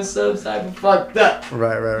also some type of fucked up.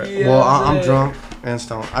 Right. Yeah, Well, I'm I'm saying. drunk and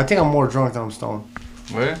stoned. I think I'm more drunk than I'm stoned.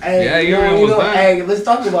 Where? Hey, Yeah, you're you almost know, done. hey, let's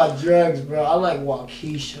talk about drugs, bro. I like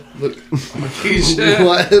Waukesha. Look, Keisha.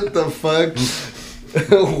 what the fuck?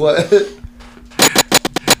 What?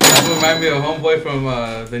 That fool remind me of homeboy from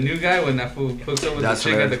the new guy when that fool hooks up with That's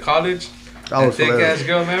the chick at the college. That was thick hilarious. ass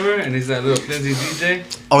girl, remember? And he's that little flimsy DJ.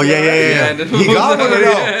 Oh yeah. and the He got one of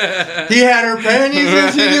those. He had her panties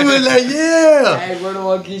and shit. He was like, yeah. Hey, where the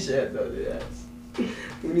Waukesha at though? Yes.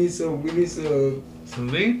 We need some. Some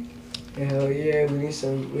lean? Hell yeah, we need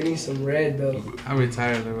some red though. I'm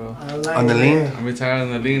retired, bro. I like On the red. lean? I'm retired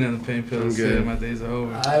on the lean and the pain pills. I'm good. Shit, my days are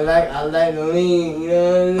over. I like the lean, you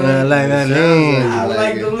know what I I mean? like that Sounds lean. I like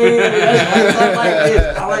like it. the lean. That's why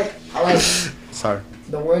I talk like this. I like Sorry.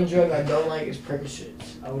 the one drug I don't like is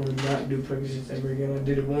Percocets. I will not do Percocets ever again. I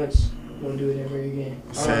did it once. I won't do it ever again.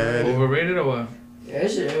 Sad. Overrated or what? Yeah,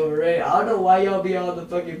 that shit overrated. I don't know why y'all be on the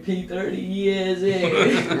fucking P30 years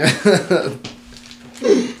in.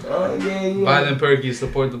 Oh yeah, you Buy them perky,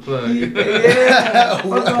 support the plug. Yeah, fuck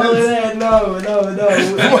all of that. No.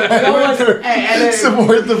 Hey, and then,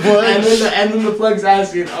 Support the plug. and then the plug's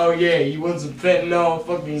asking, oh yeah, you want some fentanyl,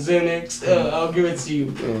 fucking Xanax? I'll give it to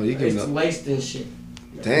you. Oh, you can It's know. laced and shit.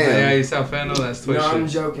 Yeah, Damn. you sell fentanyl, that's twitch No, I'm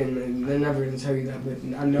shit. joking. Man. They're never gonna tell you that, but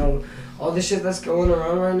I know all this shit that's going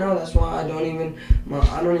around right now. That's why I don't even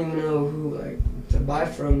know who like to buy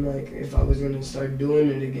from. Like if I was gonna start doing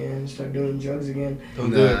it again, start doing drugs again.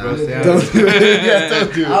 Don't do it, bro. Stay out Don't of do it. it. Yeah,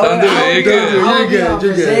 don't do it. Don't do it. You're good. You're good.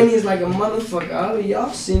 You're good. Zany's like a motherfucker.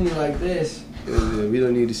 Y'all see me like this. Yeah, we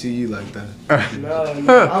don't need to see you like that. No,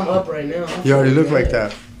 I'm up right now. I You already feel look like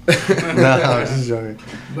bad. that. No, I'm just joking.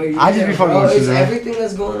 But yeah, I just be fucking bro, with you, it's man. everything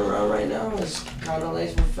that's going around right now is kind of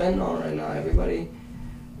laced with fentanyl right now. Everybody,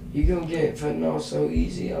 you can get fentanyl so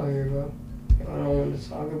easy out here, bro. I don't want to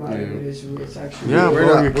talk about it, but it's actually Yeah, We're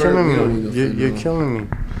bro, not- you're we killing don't need no me. You're fentanyl. killing me.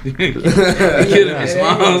 You're kidding me,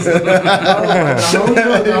 Smiles.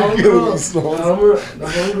 The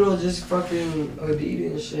homegirl just fucking OD'd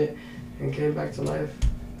and shit and came back to life.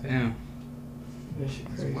 Damn. That shit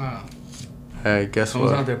crazy. Wow. Hey, guess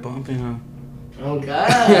Someone's out what? there bumping, huh? Oh god,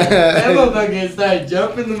 that motherfucker started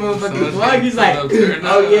jumping the motherfucking Someone's block. He's like, turn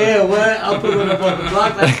oh up. yeah, what? I'll put him up on the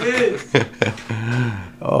block like this.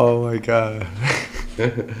 Oh my god.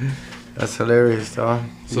 That's hilarious, dog.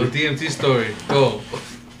 So DMT story, go.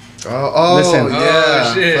 Oh, Listen. yeah.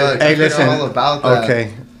 Oh, shit. Fuck, Hey, I forgot listen. all about that.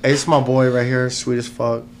 Okay. It's my boy right here, sweet as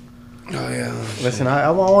fuck. Oh, yeah. Listen,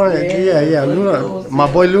 I want to, yeah. Luna,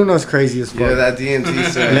 my boy Luna's crazy as fuck. Yeah, that DMT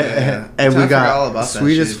stuff. Yeah. And we I forgot got all about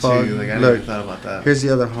sweet that as shit, fuck. Too. Like, I Look, never thought about that. Here's the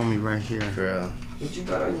other homie right here. Girl. What you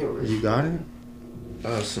got on your wrist? You got it?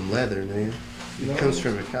 Oh, some leather, man. No. It comes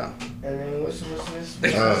from a cow. And then what's this?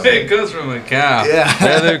 It comes from a cow. Yeah.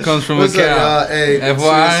 Leather comes from a What's up, cow. y'all? Hey, Sweet as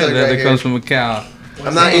FYI, Fuck leather right comes here. from a cow.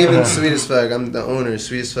 I'm not even Sweet as Fuck. I'm the owner.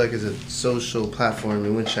 Sweet as Fuck is a social platform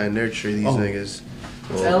in which I nurture these niggas.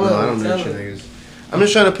 Well, Tell no, I him, don't tell nurture him. niggas. I'm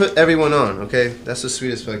just trying to put everyone on, okay? That's what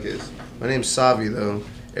Sweet as Fuck is. My name's Savi, though.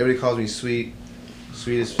 Everybody calls me Sweet.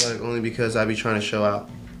 Sweet as Fuck, only because I be trying to show out.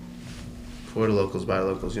 For the locals, by the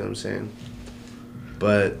locals, you know what I'm saying?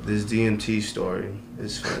 But this DMT story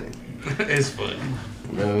is funny. It's fun.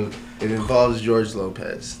 Bro, it involves George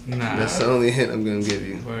Lopez. Nah. That's the only hint I'm gonna give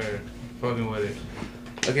you. Word. Fucking with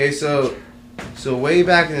it. Okay, so way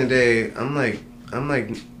back in the day, I'm like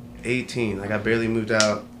 18. Like I barely moved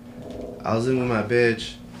out. I was living with my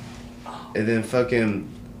bitch, and then fucking,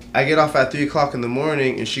 I get off at 3 o'clock in the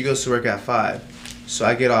morning, and she goes to work at 5. So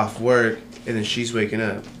I get off work, and then she's waking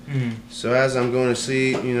up. Mm. So as I'm going to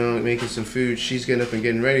sleep, you know, making some food, she's getting up and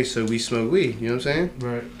getting ready. So we smoke weed. You know what I'm saying?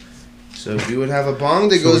 Right. So we would have a bong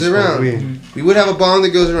that So goes we smoke around. weed. We would have a bong that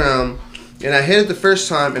goes around, and I hit it the first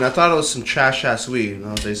time, and I thought it was some trash ass weed. And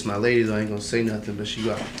I was like, it's my lady, though, I ain't gonna say nothing, but she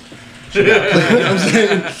got. You know what I'm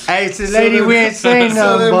saying? Hey, it's a lady, we ain't saying So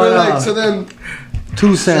nothing, then we're like, but so then, 2 so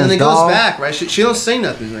then cents, it goes dog. back, right? She don't say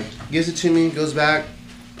nothing. Like gives it to me, goes back,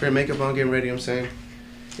 put her makeup on, getting ready. You know what I'm saying,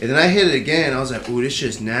 and then I hit it again. I was like, ooh, this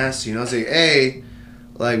shit's nasty. And I was like, hey,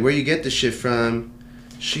 like where you get this shit from?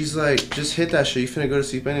 She's like, just hit that shit. You finna go to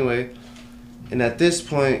sleep anyway. And at this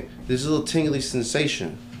point, there's a little tingly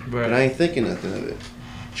sensation, Right. but I ain't thinking nothing of it.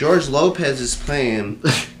 George Lopez is playing,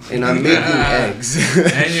 and I'm making eggs.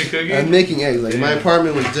 And you're cooking? I'm making eggs. Like my Yeah.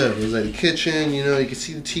 apartment was dope. It was like the kitchen. You know, you could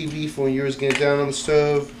see the TV from when you was getting down on the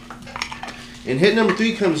stove. And hit number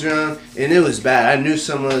 3 comes around, and it was bad. I knew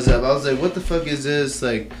someone was up. I was like, what the fuck is this?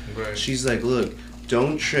 Like, Right. she's like, look,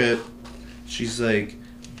 don't trip. She's like,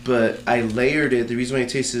 but I layered it. The reason why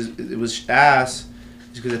it was ass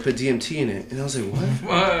is because I put DMT in it. And I was like, what?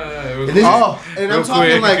 And, this, and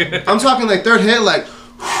I'm talking like third hit, like,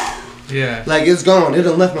 yeah, like it's gone. It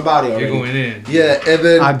done left my body already. you're going in. Yeah, and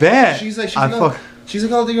then I bet. she's like, fuck. oh,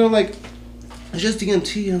 they're going like, it's just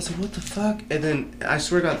DMT. And I was like, what the fuck? And then I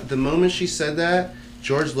swear to God, the moment she said that,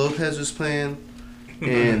 George Lopez was playing,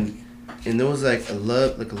 and there was like a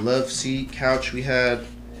love seat couch we had,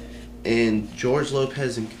 and George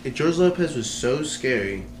Lopez was so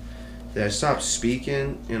scary that I stopped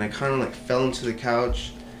speaking, and I kind of like fell into the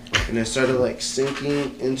couch, and I started like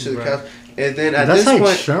sinking into the couch. And then at this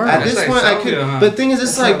point, I could. But the thing is,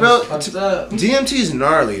 it's like, bro, DMT is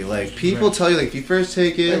gnarly. Like people tell you, like if you first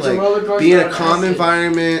take it, It's like be in a calm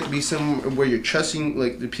environment, be somewhere where you're trusting,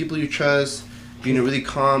 like the people you trust. Being a really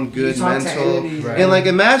calm, good mental, and like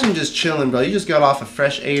imagine just chilling, bro. You just got off a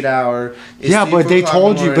fresh 8-hour. Yeah, but they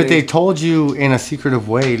told you in a secretive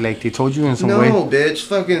way. Like they told you in some way. No, bitch,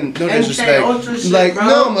 fucking no disrespect. MK Ultra shit, like bro.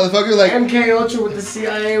 no, motherfucker, like MK Ultra with the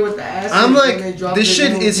CIA with the acid. I'm like this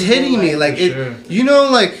shit is hitting me. Like it, you know,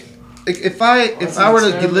 like if I were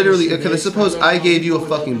to literally, okay, let's suppose I gave you a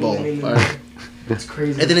fucking bowl, alright. It's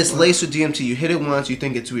crazy. And then it's laced with DMT. You hit it once, you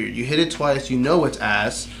think it's weird. You hit it twice, you know it's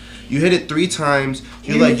ass. You hit it 3 times,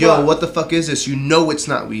 you're like, yo, what the fuck is this? You know it's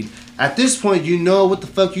not weed. At this point, you know what the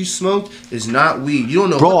fuck you smoked is not weed. You don't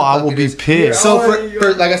know. Bro, what the fuck I will be is. pissed. So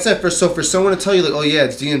for like I said, for someone to tell you like, oh yeah,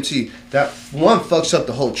 it's DMT, that one fucks up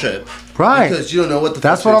the whole trip. Right. Because you don't know what the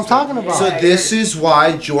That's fuck what I'm talking about. So this is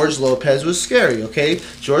why George Lopez was scary, okay?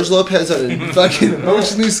 George Lopez fucking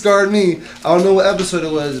emotionally scarred me. I don't know what episode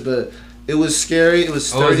it was, but it was scary. It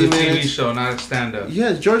was 30 it's a minutes. TV show, not stand up.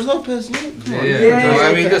 Yeah, George Lopez. Yeah, come on. Yeah.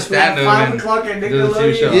 I mean, just stand up. 5 o'clock at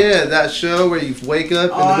Nickelodeon. Yeah, that show where you wake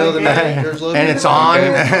up in the middle of the night, George Lopez. And it's on.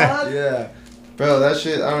 Yeah. Bro, that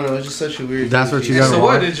shit, I don't know, it's just such a weird That's what you got. gotta So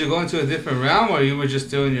what, did you go into a different realm, or you were just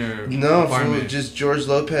still in your apartment? No, just George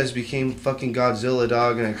Lopez became fucking Godzilla,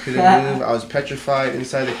 dog, and I couldn't move. I was petrified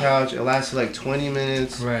inside the couch. It lasted like 20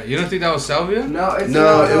 minutes. Right. You don't think that was salvia? No, it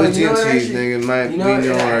was DMT, nigga. We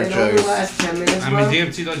know our drugs. Last 10 minutes, I mean,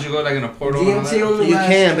 DMT, don't you go like in a portal? DMT only You lasts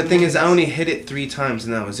can, 10 but the thing is, minutes. I only hit it 3 times,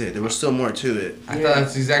 and that was it. There was still more to it. I thought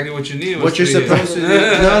that's exactly what you needed. What you're supposed to do?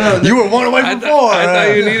 No. You were 1 away from 4. I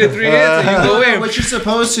thought you needed 3 hits, and you go in. What you're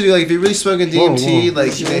supposed to do, like if you're really smoking DMT,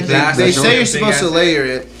 like they say you're supposed to layer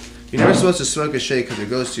it. You're never supposed to smoke a shake because it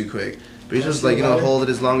goes too quick. But you're supposed to, like, you know, hold it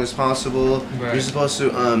as long as possible. Right. You're supposed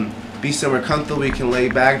to be somewhere comfortable where you can lay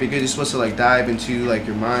back because you're supposed to like dive into like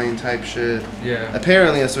your mind type shit. Yeah.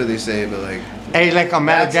 Apparently that's what they say, but like. Hey, like on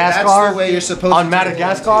Madagascar. That's the way you're supposed on to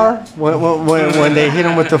Madagascar, when they hit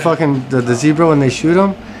him with the fucking the zebra when they shoot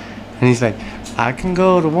him, and he's like, I can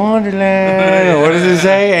go to Wonderland. Or what does it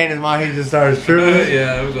say? And his mind he just starts shooting.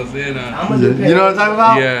 Yeah, we're gonna see it now. You know what I'm talking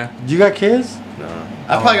about? Yeah. You got kids? No.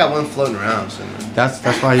 I probably got one floating around somewhere. That's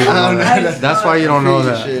why you don't know that. That's why you don't know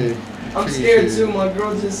that. I'm scared too. My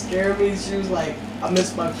girl just scared me. She was like, I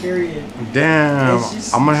missed my period. Damn.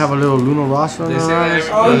 I'm gonna have a little Luna Rossa. They say that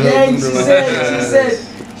Oh dang,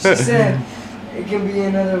 she said, it can be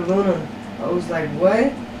another Luna. I was like,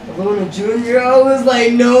 what? A Luna Junior? I was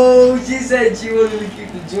like, no. She said she wanted to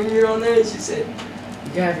keep the Junior on there. She said,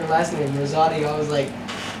 you can have your last name, Rosati. I was like,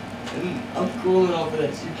 I'm cooling off of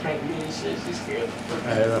that. She pranked me and shit. She's scared.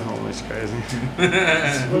 Hey, that homie's crazy.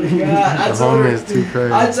 Swear to God. The homie is too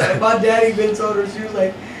crazy. My daddy been told her, she was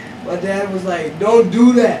like, my dad was like, don't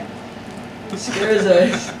do that. It scares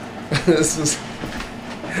us. This was.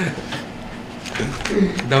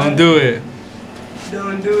 Don't do it.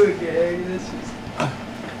 Don't do it, gang. This is...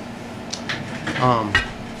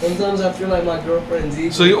 Sometimes I feel like my girlfriend's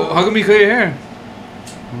evil. So how come you cut your hair?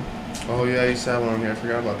 Oh yeah, I used to have long hair. I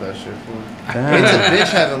forgot about that shit, fool. Damn. It's a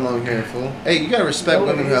bitch having long hair, fool. Hey, you gotta respect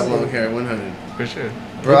women who have long hair, 100. For sure.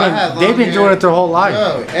 Bro, I have long They've been hair. doing it their whole life.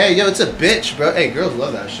 Bro, hey, yo, it's a bitch, bro. Hey, girls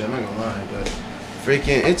love that shit. I'm not gonna lie, but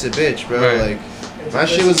freaking, it's a bitch, bro. Right. Like, my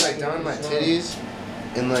shit was like down to my titties,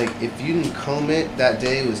 and like if you didn't comb it that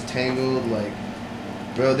day, it was tangled. Like,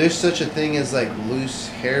 bro, there's such a thing as like loose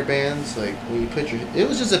hair bands. Like when you put your, it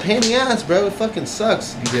was just a pain in the ass, bro. It fucking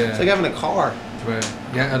sucks. Yeah. It's like having a car. Right.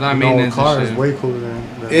 Yeah, and I No, mean, a car is way cooler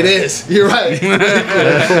than It is. You're right.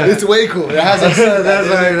 It's way cool. It has a. That's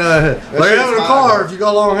like shit's having a hot, car though. if you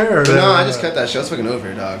got long hair. But no, I just cut that shit. I was fucking over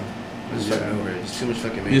it, dog. I was fucking over it. It's too much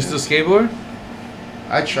fucking You maintenance. still skateboard?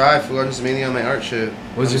 I tried, fool. I'm just mainly on my art shit.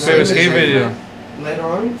 What's your I'm favorite just skate like- video? Later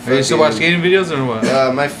on. Are you still watch skating videos or what?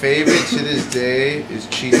 My favorite to this day is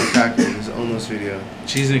Cheese and Crackers. It's almost video.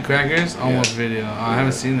 Cheese and Crackers? Almost video. Oh, I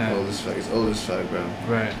haven't seen that. Old as fuck. It's old as fuck, bro.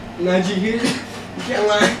 Right. Nigeria. You can't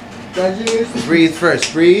lie. Nigeria. Breathe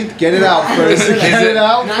first. Breathe. Get it out first. Get it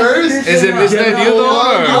out first. Is it Miss You know Nadio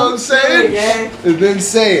what or? I'm saying? Yeah. And then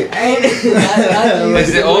say it.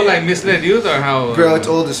 Is it old like Miss Nadio or how? Bro, it's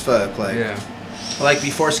old as fuck. Like, Yeah. like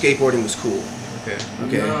before skateboarding was cool. Okay.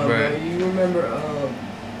 Okay. No, Right. bro, you remember,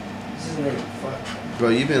 what's his name? Fuck. Bro,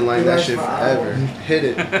 you've been lining that shit For forever. hours. Hit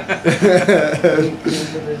it.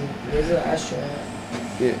 There's an Astra hat.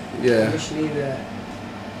 Yeah. We should need that.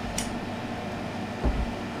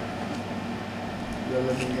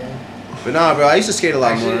 But nah, bro, I used to skate a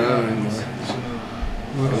lot more. Actually, I don't anymore.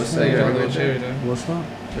 What's that? Yeah, You're I a go little cherry though. What's up?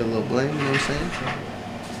 a little bling, you know what I'm saying?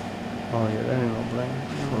 Oh yeah, that ain't no blame.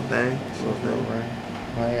 Little thing. Little thing.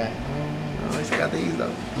 Oh yeah. Oh, I still got these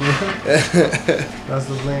though. That's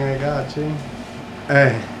the bling I got, G.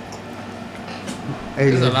 Hey. Hey,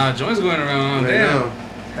 There's a lot of joints going around. Right Damn. now.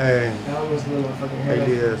 hey, That almost lit my fucking hair. hey, up.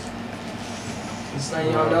 Diaz. Just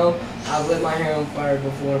letting y'all know, I've lit my hair on fire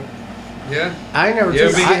before. Yeah. I ain't never You ever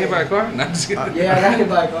took- been I- hit by a car? No, I'm just kidding. Yeah, I got hit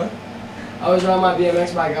by a car. I was riding my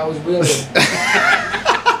BMX bike. I was wheeling.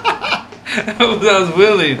 I was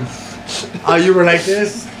willing. Oh, you were like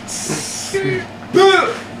this? You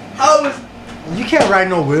can't ride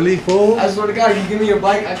no wheelie, fool. I swear to God, if you give me your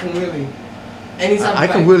bike, I can wheelie. Any type I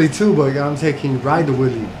of can bike. wheelie too, but I'm saying, you ride the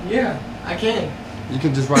wheelie? Yeah, I can. You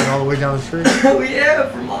can just ride all the way down the street. Oh yeah,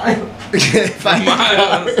 for miles.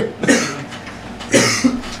 Miles.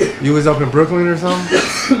 You was up in Brooklyn or something?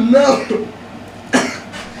 No.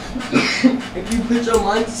 If you put your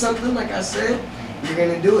mind to something, like I said, you're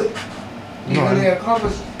gonna do it. You're No, gonna I-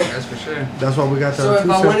 accomplish it. That's for sure. That's why we got the So if I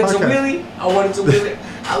two-step wanted to podcast. wheelie, I wanted to wheelie.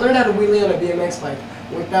 I learned how to wheelie on a BMX bike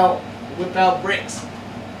without brakes.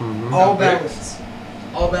 Mhm. All brakes? balance.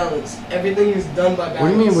 All balance. Everything is done by balance. What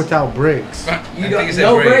do you mean without brakes? You I think don't, it said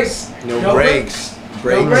no brakes. brakes. No brakes.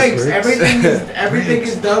 No brakes. Brakes. Everything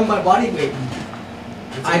is done by body weight.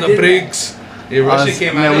 It's I on the did brakes. Yeah, Russia Us-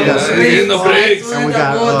 came man, out. we got It's brakes. in the brakes. And we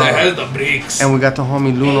got, That has the brakes. And we got the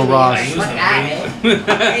homie Luna Ross. Like,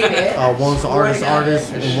 One's an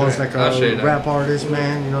artist, and one's like I'll show you a that. rap artist,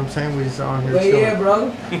 man. You know what I'm saying? We just on here But chilling. yeah,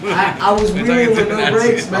 bro, I was We're wheeling talking with to no Nancy.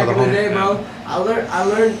 brakes back in the Oh, day, bro. I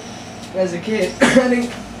learned as a kid. I think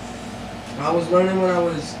I was learning when I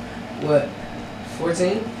was what,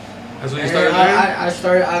 14. That's when you And started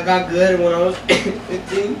learning? I got good when I was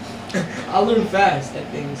 15. I learned fast at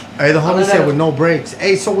things. Hey, the I homie learned said how- with no brakes.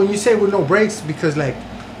 Hey, so when you say with no brakes, because like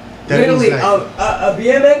that Literally, means like, a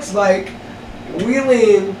BMX bike,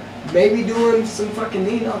 wheeling, maybe doing some fucking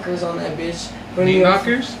knee knockers on that bitch. Knee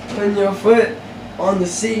knockers? Putting your foot on the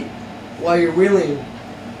seat while you're wheeling,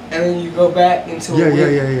 and then you go back into yeah, a wheel.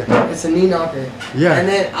 yeah. It's a knee knocker. Yeah. And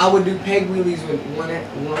then I would do peg wheelies with one hand.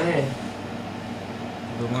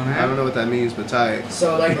 The one I don't know what that means, but tight.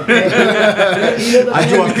 So like a peg, you know the I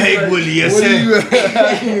do a peg- peg wheelie, yes What do sir.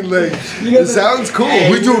 you like? You know It sounds cool.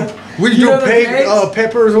 Hey, We do you know the peg pegs?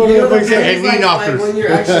 peppers, You know whatever the they say, pegs, and knee like knockers. when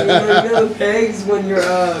you're actually, you know the pegs when you're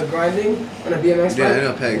grinding on a BMX bike? Yeah, I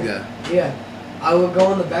know peg, yeah. Yeah. I would go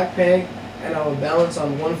on the back peg and I would balance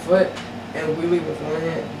on one foot and wheelie with one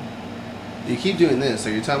hand. You keep doing this, so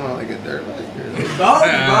you're talking about like a dirt bike? Or Bro,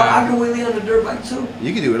 I can wheelie on the dirt bike too.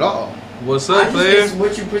 you can do it all. What's I up, just, player? it's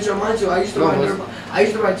what you put your mind to. I used to No, ride what's- dirt bike. I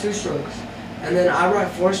used to ride 2 strokes. And then I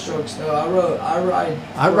ride 4 strokes though. I ride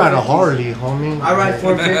I ride a 450s. Harley, homie. I ride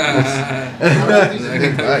 450s.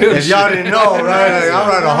 Big bike. If y'all didn't know, right? Like, I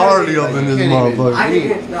ride a Harley up in this You can't even-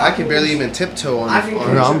 motherfucker. I can barely even tiptoe on. I can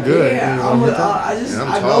on No, I'm good. Yeah, You I'm want a, me to? I just Yeah,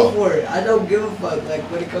 I'm I tall. go for it. I don't give a fuck. Like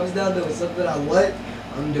when it comes down to something I want,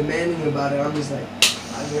 I'm demanding about it. I'm just like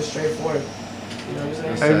I go straight for it. You know what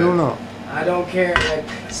I'm saying? Hey, Luna. I don't care. Like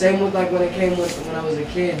same with like when it came with when I was a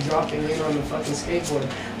kid dropping in on the fucking skateboard.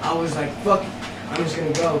 I was like fuck it. I'm just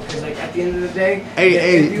gonna go because like at the end of the day.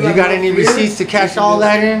 Hey, you have got no any fear, receipts to you cash can all do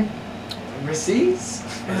that it. in? Receipts?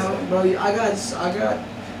 Hell, bro, I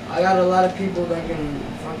got a lot of people that can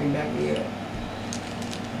fucking back me up.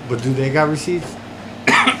 But do they got receipts?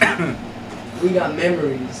 We got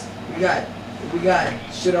memories. We got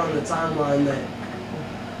shit on the timeline that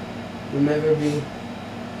will never be.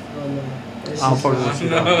 Oh no. It's I'm just fucking not- with you.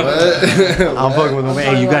 What? I'm fucking with them. I'm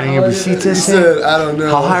Hey, you got any talking about receipts? He and shit? said, I don't know.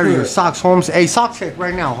 How high are your socks, Holmes? Hey, sock check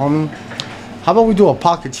right now, homie. How about we do a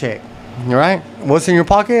pocket check? You right? What's in your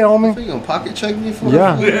pocket, homie? You gonna pocket check me for?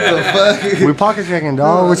 Yeah. What the fuck? We pocket checking,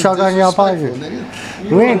 dog. What y'all got in y'all pocket? Disrespectful,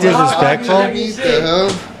 nigga. We ain't disrespectful. What the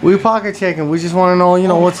hell? We pocket checking. We just want to know, you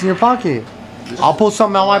know, what's in your pocket. I'll pull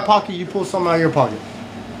something out of my pocket. You pull something out of your pocket.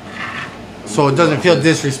 so it doesn't feel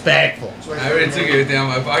disrespectful. I already took everything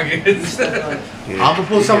out of my pockets. Yeah. I'm gonna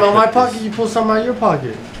pull some out of my pocket. You pull some out of your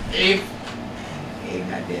pocket. Hey,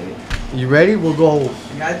 goddamn it. You ready? We'll go.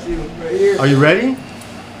 Got you right here. Are you ready?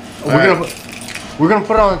 Alright. We're gonna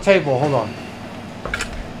put it on the table. Hold on.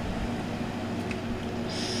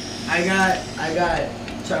 I got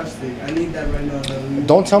chopstick. I need that right now though.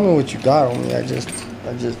 Don't tell me what you got on me. I just.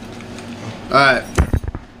 Alright.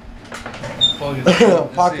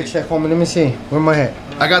 Pocket check, homie. Let me see. Where my head?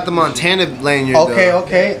 I got the Montana lanyard. Okay,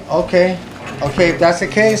 though. okay. If that's the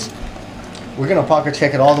case, we're gonna pocket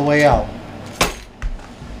check it all the way out.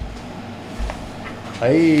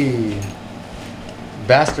 Hey,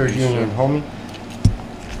 Bastard Union, homie.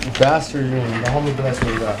 Bastard Union. The homie bless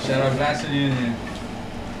me with that. Shout out Bastard Union.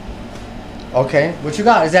 Okay, what you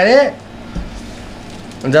got? Is that it?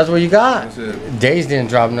 And that's what you got? That's it. Days didn't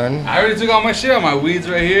drop nothing. I already took all my shit. My weeds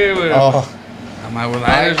right here. With Oh, my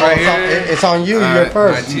liners right here. it's on you. You're Alright, My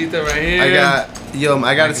first. teeth are right here.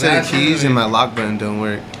 I got a set of glasses keys and and- my lock button don't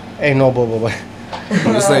work. Hey, no, but.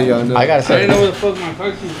 I'm just letting y'all know. I gotta I didn't know say, where the fuck my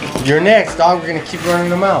car keys are. you're next, dog. We're gonna keep running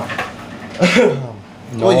them out.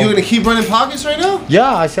 No. Well, you gonna keep running pockets right now?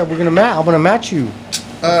 Yeah, I said we're gonna match. I'm gonna match you.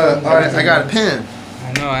 Alright, I got a pen.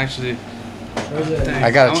 I know, actually. Where's it? Thanks.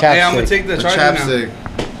 I got a Hey, I'm gonna chapstick. take the A charger chapstick.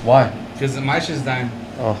 Why? now. Because my shit's dying.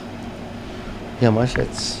 Oh. Yeah, my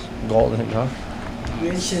shit's golden, dog.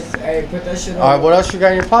 This shit's, hey, put that shit on. Alright, what else you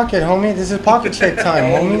got in your pocket, homie? This is pocket check time,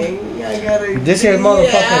 Hey, homie. nigga, I gotta. This here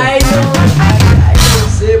motherfucking- Yeah, I know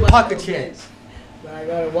shit, but Pocket I don't check. bitch. But I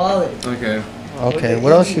got a wallet. Okay. Okay,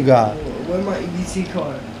 what else you got? Where's my EBT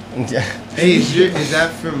card? Hey, is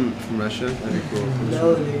that from Russia? That'd be cool.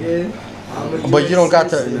 No, nigga. I'm a But you don't got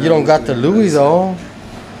the Louis though.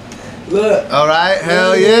 Look. Alright,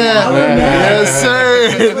 hell yeah. Yeah. Yes,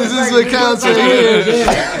 sir. This is what counts right here.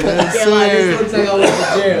 Yes, sir. looks like I went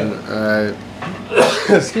to jail.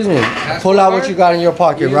 Alright, Excuse me. Pull out what you got in your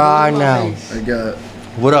pocket right now. I got.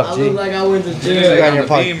 What I up, look G? like I went to You jail. got in on your the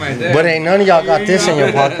pocket. beam right there. But ain't none of y'all got this in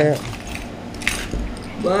your pocket.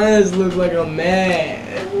 Mine look like I'm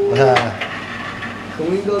mad. Ah,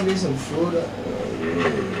 Can we go get some food at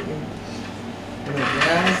a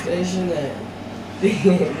gas station that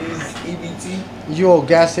use EBT? you old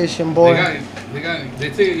gas station boy. They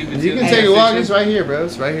take it. You can take a walk. It's right here, bro.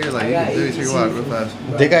 It's right here. Like, I you got can literally take a walk real EBT.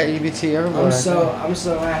 fast. They got EBT everywhere. I'm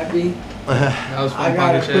so happy. That was I fun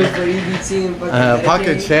got a pocket quit check. for EBT and fucking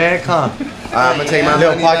Pocket Medicaid. check, huh? I'm gonna take my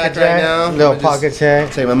Little money pocket back check. right now. Little I'ma just pocket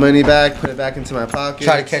check. Take my money back, put it back into my pocket.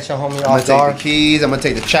 Try to catch a homie I'm gonna off take guard. the keys. I'm gonna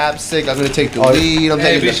take the chapstick. I'm gonna take the Oh, weed. I'm Hey,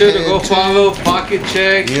 taking be the sure to pen, go too. follow Pocket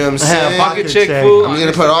Check. You know what I'm saying? Pocket Check check. fool. I'm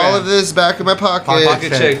gonna put all of this back in my pocket. Pocket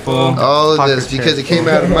Check fool. All of Pocket this check. because it came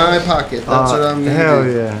out of my pocket. That's what I'm gonna Hell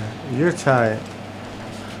do. yeah. You're tight.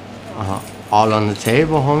 All on the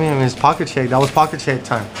table, homie. I mean, it's pocket check. That was pocket check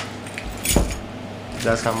time.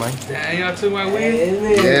 That's not mine. Damn, y'all took my weed. Hey,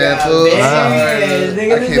 this nigga Yeah, got fool. big. I This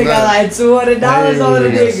nigga came got out. like $200 on the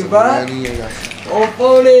Hey, nigga, bro. Money, I got- On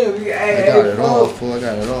phone him. I Hey, got it fool. all, fool. I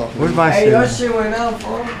got it all. Where's my Hey, your shit? shit went out,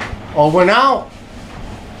 fool. Oh, it went out?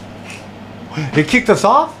 It kicked us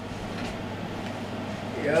off?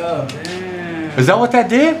 Yeah. Damn. Is that what that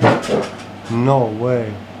did? No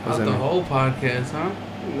way. Out the whole podcast, huh?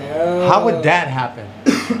 No. How would that happen?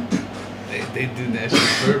 They do that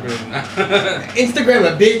shit purpose.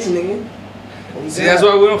 Instagram a bitch, nigga. See, that's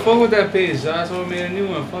why we don't fuck with that page. That's why we made a new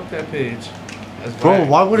one. Fuck that page. That's Bro, whack.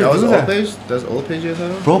 why would it That was do old that? page? That's old page you're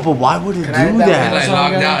talking about? Bro, but why would it Can I do hit that It that? like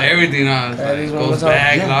one? logged out everything on. That Like, is it one goes more time.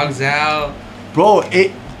 back, Yeah. logs out. Bro,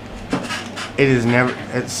 it is never,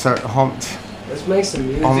 it's certain home. Let's make some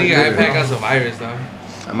music. I Oh, think my your God. iPad got some virus, though. I'm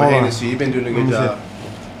Hold gonna on. hand this to you. You've been doing a Let good me see. job.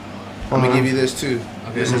 I'm Hold gonna on. give you this too.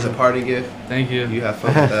 Okay. This is a party gift. Thank you. You have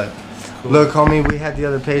fun with that. Cool. Look, homie, we had the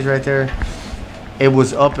other page right there. It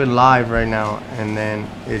was up and live right now, and then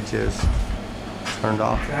it just turned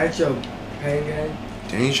off. Can I hit your pain game?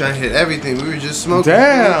 And you trying to hit everything. We were just smoking.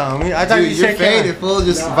 Damn, I thought Dude, you you're said faded, fool.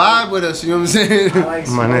 Just Nah. vibe with us. You know what I'm saying? I like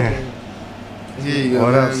My nigga. smoking. Here you go,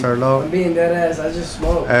 What up, man. Sir I'm Lo? being dead ass. I just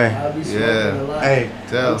smoke. Hey. I'll be smoking Yeah. a lot. Hey,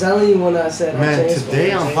 Tell. I'm telling you when I said I man, changed today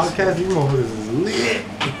my on taste. podcast, these motherfuckers is lit.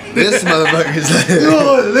 This motherfucker's You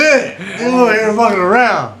are lit. You over here fucking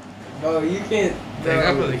around. Bro, you can't. Thank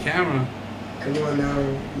God Bro, for the camera. come on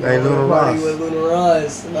now. Hey, You Luna wanna party Ross. with Luna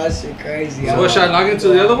Ross. That shit crazy. So what, should I log into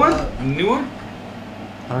the other one? The new one?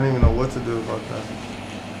 I don't even know what to do about that.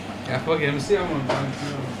 Yeah, fuck it. Let me see. I'm gonna find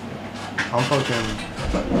I'm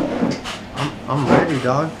fucking. I'm ready,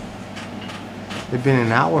 dog. It's been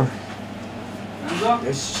an hour. Hands up.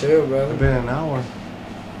 It's chill, bro. It's been an hour.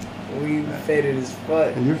 We faded as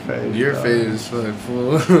fuck. And you're faded. You're dog. faded as fuck,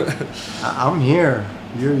 fool. I'm here.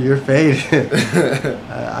 You're faded.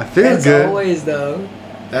 I feel That's good. always though.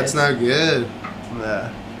 That's not good.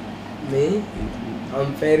 Yeah. Me?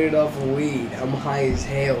 I'm faded off of weed. I'm high as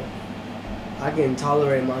hell. I can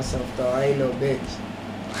tolerate myself though. I ain't no bitch.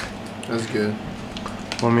 That's good.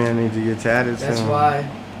 Well, me, I need to get tatted That's soon. why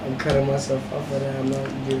I'm cutting myself off of that. I'm not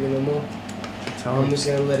giving them more. Tell I'm me. just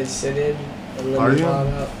gonna let it sit in and Are let it you?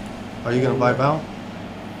 vibe out. Are you gonna vibe out?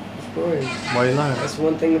 Of course. Why you lying? That's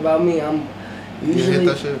one thing about me. I'm You usually. hit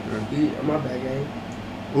that shit? Or? My bad, gang.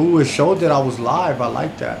 Ooh, it showed that I was live. I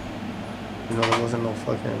like that. You know, there wasn't no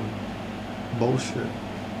fucking bullshit.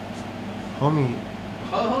 Homie,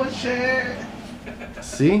 Oh shit.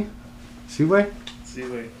 see? Seaway? See,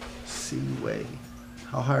 wait. Seaway.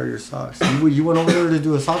 How high are your socks? You went over there to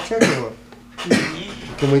do a sock check or what?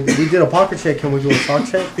 Can we did a pocket check. Can we do a sock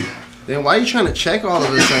check? Then why you trying to check all of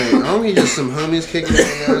us? Like, aren't we just some homies kicking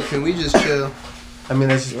it right now? Can we just chill? I mean,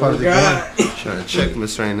 that's just part of the game. Trying to check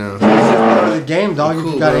us right now. That's just part of the game, dog. If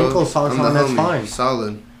Cool, you got bro. ankle socks I'm the on, that's homie. fine.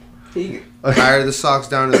 Solid. He, Higher the socks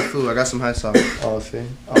down to the food. I got some high socks. Oh, see?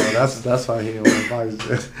 Oh, that's why he didn't want to buy it.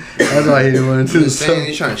 That's why he didn't want to do I'm the just saying, stuff.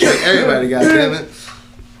 you trying to check everybody, goddammit.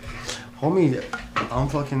 Homie, I'm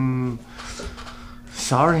fucking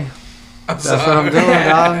sorry. I'm That's what I'm doing,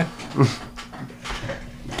 dog.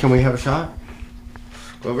 Can we have a shot?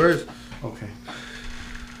 Go verse. Okay.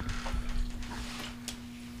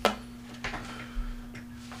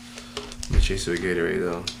 I'm gonna chase it with Gatorade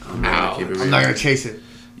though. I'm not gonna keep it real. I'm not gonna chase it.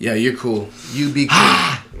 Yeah, you're cool. You be cool.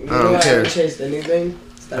 you know, don't I care. haven't chased anything.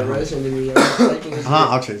 Stop rushing to me. I'm just taking shit.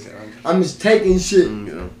 I'll chase it. I'm just taking shit.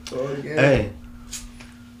 Yeah. Oh, yeah. Hey,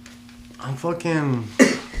 I'm fucking.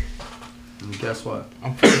 Guess what?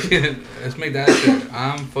 I'm fucking. Let's make that shit.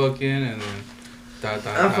 I'm fucking and then. Dot,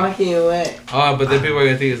 dot, I'm dot. fucking wet. Oh, but then people are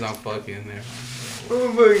gonna think it's I'm fucking there.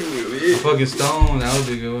 I'm fucking I'm fucking stoned. That would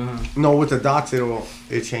be good, huh? No, with the dots,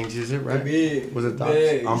 it changes it, right? Big. With the dots,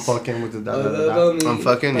 Big. I'm fucking with the dot. I'm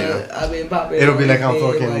fucking, yeah. I've been popping. It'll be like I'm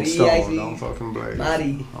on fucking body, stoned. actually, I'm fucking blaze.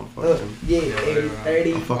 Body. I'm fucking. Yeah, whatever.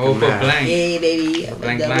 30. I'm fucking Oh, but mad. blank. Yeah, baby.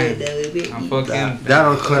 Blank, blank. I'm fucking.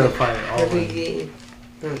 That'll clarify it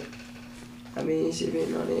all. Right. I mean, she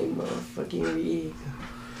been on it, motherfucking weed.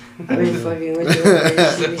 I been fucking with you.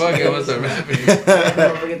 The fuck, I was a rapping.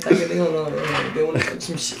 Motherfucking talking, they don't know. They wanna fuck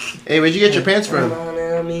some shit. Hey, where'd you get your pants from?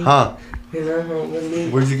 Huh? With me.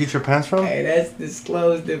 Where'd you get your pants from? Hey, that's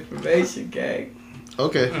disclosed information, gang.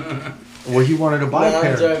 Okay. Well, he wanted to buy a I'm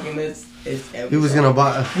pair. joking. It's Amazon. He was gonna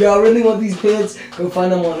buy. Y'all really want these pants? Go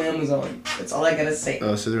find them on Amazon. That's all I gotta say.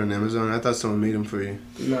 Oh, so they're on Amazon? I thought someone made them for you.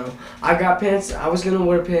 No, I got pants. I was gonna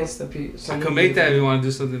wear pants to I could make that if you want to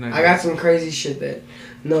do something like I that. got some crazy shit that.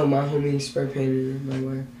 No, my homie spray painted my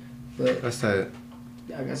wear, but That's tight.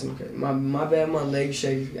 I got some. My bad. My leg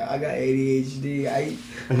shakes. I got ADHD. I He's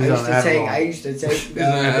used on to take. Adderall. I used to take. He's on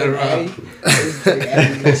Adderall. I used to take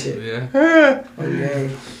Adderall shit. Yeah.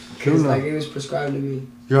 Okay. Cool, Cause no. like it was prescribed to me.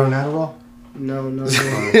 You're on Adderall? No,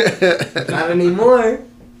 not anymore.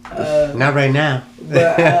 Not right now.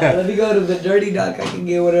 But let me go to the Dirty Doc. I can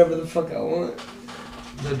get whatever the fuck I want.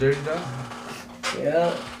 The dirty dog.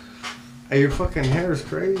 Yeah. Hey, your fucking hair is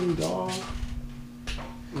crazy, dog.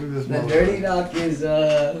 Look at this The motherfucker. Dirty Doc is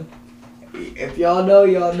if y'all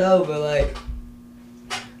know, but like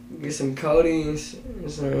get some coatings,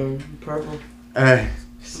 some purple, Hey,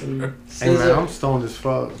 some hey man, scissor, I'm stoned as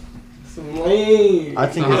fuck. some lean. I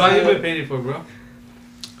So think how long you it's. been painting for, bro?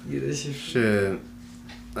 Get this shit. Shit.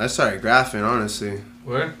 I started graphing, honestly.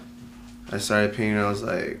 Where? I started painting, I was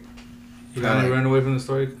like, You got to run away from the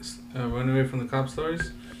story, run away from the cop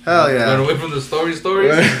stories? hell Run yeah. away from the stories? You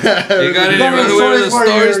got You any got run any away from the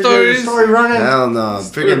where your stories? Story running? Hell no.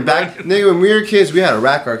 Freaking back, nigga, when we were kids, we had to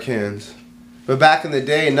rack our cans. But back in the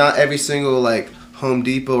day, not every single, like, Home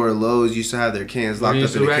Depot or Lowe's used to have their cans Where locked you up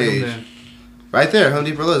used in to a rack 'em cage. then? Right there, Home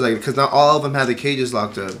Depot or Lowe's, like, because not all of them had the cages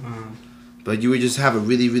locked up. Uh-huh. But you would just have a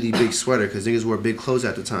really, really big sweater because niggas wore big clothes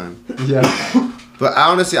at the time. Yeah. But I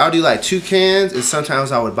honestly, I'll do like 2 cans, and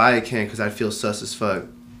sometimes I would buy a can because I'd feel sus as fuck.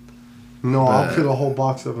 No, I'll But- fill a whole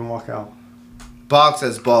box up and walk out. Box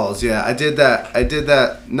as balls, yeah. I did that.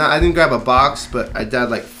 No, I didn't grab a box, but I did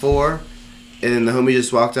like 4, and then the homie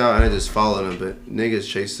just walked out, and I just followed him. But niggas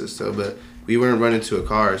chased us though. But we weren't running to a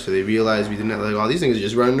car, so they realized we didn't have, like, all these niggas are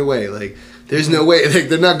just running away. Like, there's no way. Like,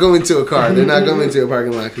 they're not going to a car. They're not going to a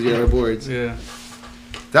parking lot because you're on our boards. Yeah.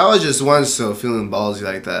 That was just once, so feeling ballsy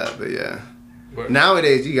like that. But yeah. Where-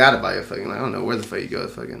 Nowadays, you gotta buy a fucking. Like, I don't know where the fuck you go.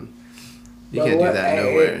 Fucking. You But can't what- do that hey,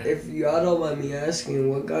 nowhere. If y'all don't mind me asking,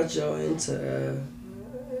 what got y'all into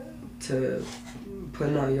to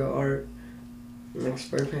putting out your art, like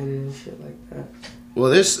spray painting and shit like that? Well,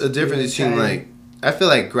 there's a difference between Okay. like. I feel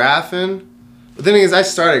like graphing The thing is, I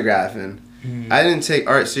started graphing. I didn't take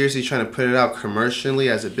art seriously trying to put it out commercially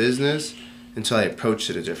as a business until I approached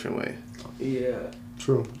it a different way. Yeah.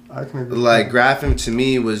 True. I can agree. Like, graphing to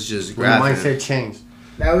me was just when the graphing. mindset changed.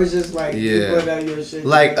 That was just like you Yeah. put out your shit.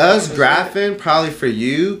 Like, us graphing, probably for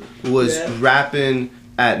you, was Yeah. rapping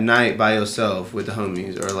at night by yourself with the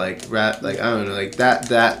homies. Or, like, rap, like, I don't know, like,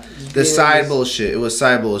 the Yeah. side bullshit. It was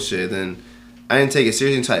side bullshit. Then I didn't take it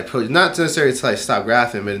seriously until I approached, not necessarily until I stopped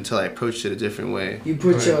graphing, but until I approached it a different way. You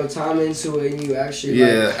put your time into it and you actually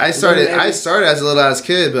Yeah, like, I started every- as a little ass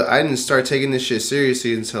kid, but I didn't start taking this shit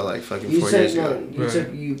seriously until like fucking You 4 years take ago. no, you Right. took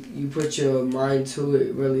you put your mind to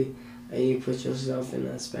it really, and you put yourself in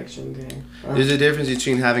that spectrum game. There's a difference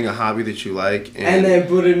between having a hobby that you like And then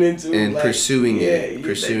put it into and like, pursuing yeah, it, you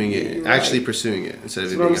pursuing think- it, you're actually right. pursuing it instead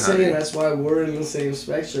of That's it what being I'm a hobby. saying. That's why we're in the same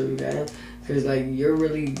spectrum, man. Cause like you're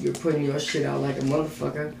putting your shit out like a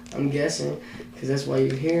motherfucker. I'm guessing, cause that's why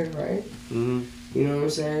you're here, right? hmm You know what I'm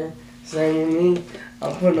saying? Same with me.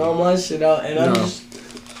 I'm putting all my shit out, and I'm No. just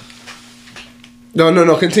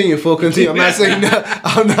No, continue, full continue. I'm not saying no.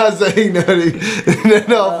 I'm not saying no.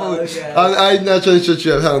 No, fool. okay. I'm not trying to shut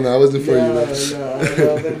you up. Hell no, I wasn't for you. no,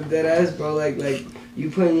 Man. but that ass, bro. Like you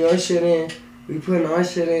putting your shit in, we putting our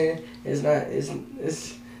shit in. It's not.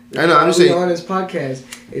 It's. I know, I'm just we saying- on this podcast.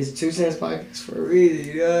 It's 2 Cents Podcast for a reason.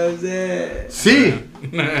 You know what I'm saying? See,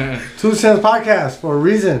 2 Cents Podcast for a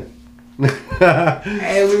reason.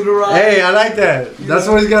 Hey, we the rock. Hey, I like that. That's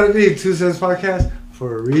what it's got to be. 2 Cents Podcast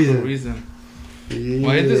for a reason. Reason. Yeah.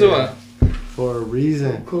 Why this or what? For a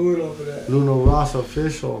reason. Cool off of that. Luno Ross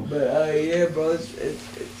official. But yeah, bro. It's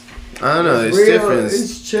I don't know. It's real. different.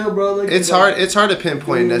 It's chill, bro. Like, It's like, hard. It's hard to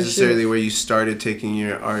pinpoint doing necessarily shit. where you started taking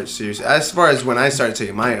your art seriously. As far as when I started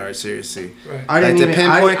taking my art seriously. Right. I Like didn't to even,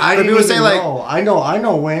 pinpoint- I but didn't people even say, like- know. I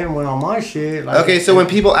know when on my shit. Like, Okay, so when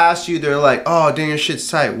people ask you, they're like, "Oh, dang, your shit's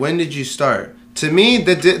tight." When did you start? To me,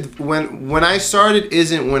 when I started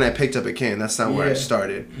isn't when I picked up a can. That's not where I Yeah.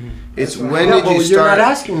 started. Mm-hmm. It's That's right. when Yeah, did but you you're start? not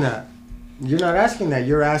asking that. You're not asking that.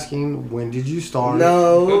 You're asking when did you start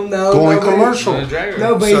No, going but- commercial. No,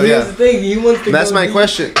 but So, here's yeah. the thing. He wants to That's go my deep-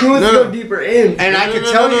 question. He wants No, to no. go deeper in. And I can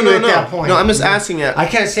tell you at that point. No, I'm just asking you. I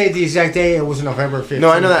can't say the exact day. It was November 15th. No,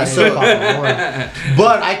 I know that, so-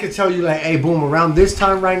 But I could tell you, like, hey, boom, around this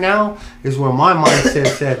time right now is when my mindset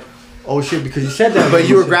said, oh shit, because you said that. But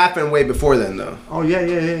you were said, graphing way before then, though. Oh,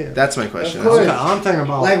 yeah. That's my question. Of course. I'm talking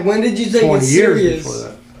about Like, when did you take 20 it years serious? before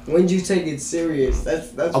that. When did you take it serious?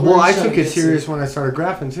 That's Well, where I he's trying took to it get to. serious when I started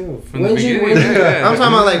graphing, too. From the When you- beginning. when you- yeah. I'm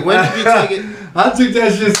talking about like when did you take it? I took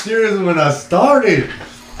that shit serious when I started.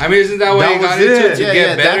 I mean, isn't that why That you got was into it. it to Yeah, get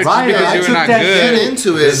yeah, better? that's Just right. because I you were took not that good. shit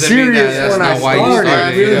into it. Doesn't mean that Serious that's when I not why you started.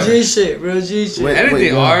 started. Real Yeah. G shit, real G shit. Wait, Anything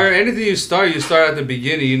wait, art, anything you start at the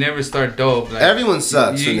beginning. You never start dope. Like, Everyone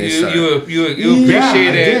sucks when they start. you Yeah, appreciate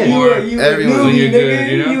I it did. more. You a Everyone newbie, when you're nigga.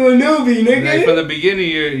 good, you know? You a newbie, nigga. Like from the beginning,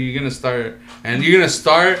 you're gonna start, and you're gonna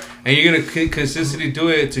start, and you're gonna consistently do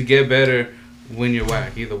it to get better when you're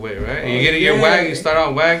whack. Either way, right? You're gonna get yeah. whack. You start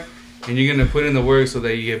out whack, and you're gonna put in the work so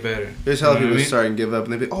that you get better. There's hella You know people what I mean? start and give up,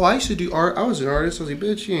 and they be, "Oh, I used to do art. I was an artist." I was like,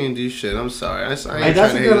 "Bitch, you ain't do shit. I'm sorry. I ain't Hey, trying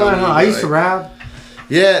that's to a hate good on line, you, huh? but, I used to like- rap.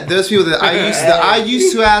 Yeah, there's people that I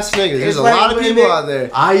used to ask niggas. There's It's a like lot of when people they- out there.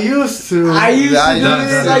 I used to. I used to do I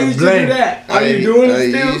this. I used to do blame. that. Are I- you doing I it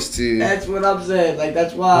still? used to. That's what I'm saying. Like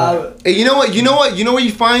that's why. Hey, you know what? You know where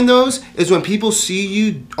you find those is when people see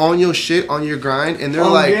you on your shit, on your grind, and they're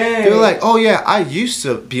Oh, like, yeah. they're like, "Oh yeah, I used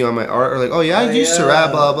to be on my art," or like, "Oh yeah, I Oh, used to yeah.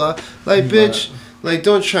 rap, blah blah." Like, bitch, like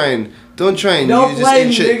don't try and Don't use blame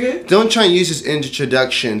this me, nigga. don't try and use this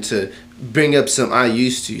introduction to bring up some I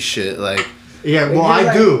used to shit. Like, Yeah, well, You're I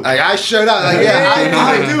like- do. I showed up. Like, Yeah,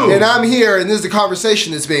 I do. and I'm here, and this is the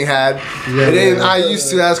conversation that's being had. Yeah, it ain't yeah. I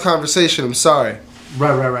used to ask conversation. I'm sorry.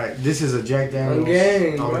 Right. This is a Jack Daniels.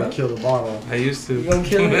 game, I'm bro. gonna kill the bottle. I used to. You gonna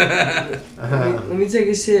kill it? Let me take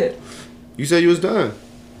a shit. You said you was done.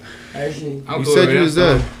 Actually, I'm You cool said with you it, was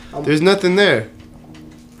I'm done. There's nothing there.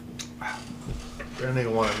 That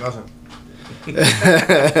nigga wanted nothing.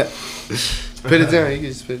 Put it down. You can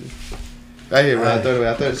just put it. Right here, bro. I throw it away.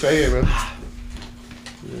 I throw it. It's right here, bro.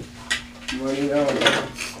 money down.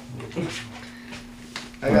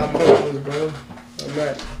 I got purpose, bro.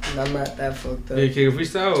 I'm not that fucked up. Yeah, kick a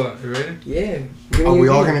freestyle or what? You ready? Yeah. Are we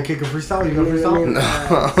all gonna kick a freestyle? You gonna freestyle?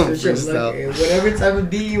 No, freestyle. Whatever type of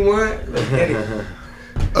beat you want, let's get it.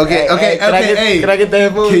 Okay, hey. Can I get the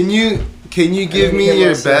headphones? Can you give Let me me get your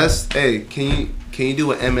myself. best? Hey, can you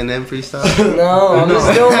do an Eminem freestyle? No, I'm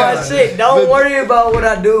just doing my No. shit. Don't worry about what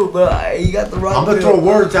I do, but you got the wrong. I'm gonna throw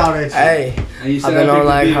words out at you. Hey, And you I've said been I on picked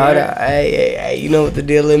like the beat, hard. right? Hey, you know what the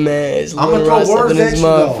deal is, man. It's I'ma Lil throw Ross up words in this at you,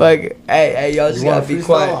 though. motherfucker. Hey, y'all just You want gotta a be freestyle?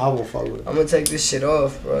 quiet. I will fuck with it. I'm gonna take this shit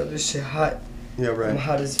off, bro. This shit hot. Yeah, I'm right.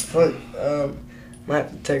 hot as fuck. Might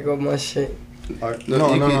have to take off my shit.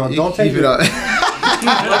 No, you don't can take keep it it. out.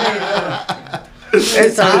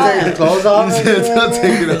 It's Time to hot. take the clothes off. Don't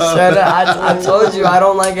take it off. Shut up. I told you I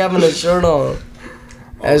don't like having a shirt on.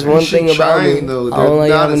 That's one thing about me. Though. I They're don't like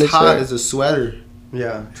not having as a hot shirt. as a sweater.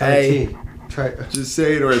 Yeah, try Hey. a tee. Try. Just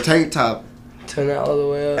say it, or a tank top. Turn that all the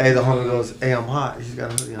way up. Hey, the homie goes, hey, I'm hot. He's got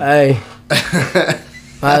a hoodie on. Hey,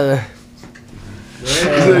 Tyler.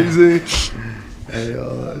 Hey,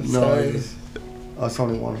 no, Sorry. it's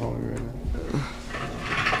only one homie right now.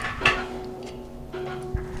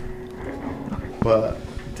 But,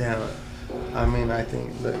 damn it. I mean, I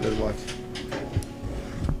think, let's watch.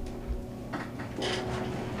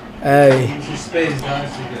 Hey. Use your space,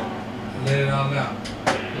 guys. So you can let it all out.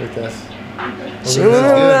 With this. She wanna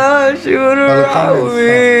ride, she wanna Other ride with comments,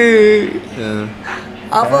 me. Yeah.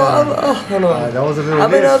 Hold on. That was a little I've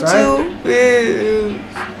been diss, up right? to it.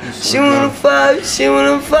 She wanna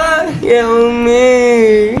fight, yeah, with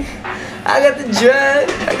me. I got the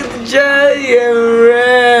drive, yeah,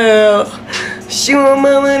 real. She want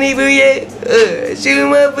my money, but yeah, she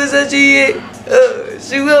want my Versace, yeah,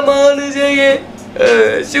 she want my honors, yeah,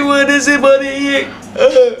 she want this body, yeah,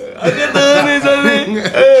 I got the honors on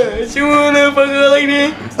it, she wanna fuck her like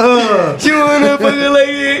that, she wanna fuck her like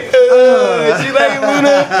that, she like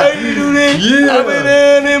Luna, how you do that? Yeah. I've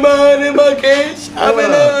been in my cash, I've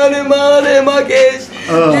been in my cash.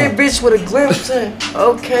 Yeah, bitch with a glimpse.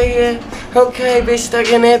 Okay, yeah. Okay, bitch stuck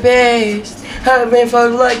in that past. I've been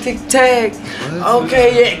fucked like Tic Tac.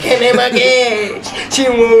 Okay, yeah, can't name my cash. She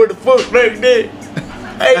want the fuck like that.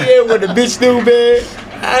 Hey, yeah, what the bitch do, man?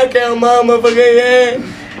 I count my motherfucking ass.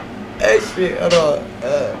 Hey, shit, hold on.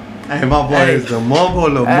 Hey, my boy Hey. is the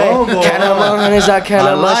mumbo, Hey, mumbo. count out my hundreds, I count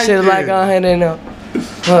I out my like shit it. like a hundred now.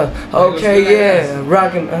 Okay, yeah,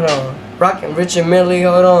 rockin', hold on. Rockin' Richard Millie,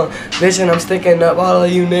 hold on. Bitch, and I'm sticking up all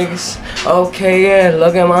of you niggas. Okay, yeah,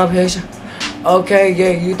 look at my picture. Okay,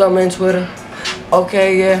 yeah, you thought me on Twitter.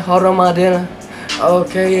 Okay, yeah, hold on my dinner.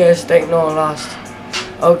 Okay, yeah, steak no lost.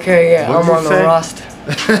 Okay, yeah, What'd I'm you on the say? roster.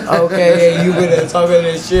 Okay, yeah, you been there talking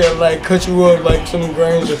this shit like cut you up like some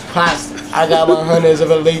grains of pasta. I got my hundreds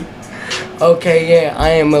of elite. Okay, yeah, I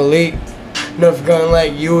am elite. Enough gun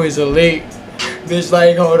like you is elite. Bitch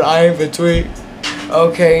like hold I ain't for tweet.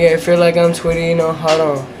 Okay, yeah, feel like I'm Twitty, you know, hold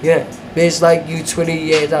on. Yeah, bitch like you Twitty,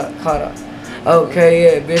 yeah, cut off. Okay,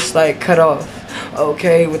 yeah, bitch like cut off.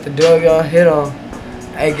 Okay, with the dog y'all hit on.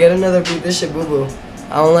 Hey, get another beat, this shit boo boo.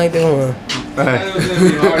 I don't like this one. I thought it was gonna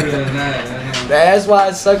be harder than that. I know. That's why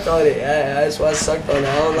I sucked on it. That's why I sucked on it.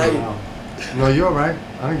 I don't like it. No, you're right.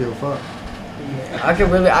 I don't give a fuck. I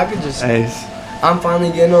could just, Hey, I'm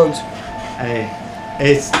finally getting on. hey,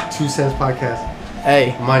 it's 2 Cents Podcast.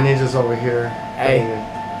 Hey, My ninja's over here. Hey.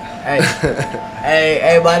 hey, hey,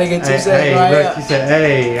 everybody get 2 Hey, cents hey, right look, up. he said,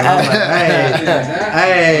 hey, and I'm like,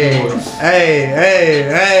 hey,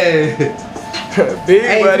 hey. Big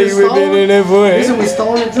Hey, buddy, you we stole been it? in that Listen, boy. we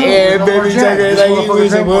stolen it too. Yeah, No baby, more talking Jack. This like you motherfucker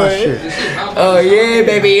was a drank my boy. shit. This shit hot. Oh yeah,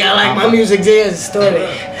 baby, I like my music just started.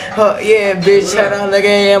 Oh yeah, bitch, shout out, look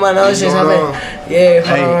at my nose, shit's Hold hopping. on. Yeah,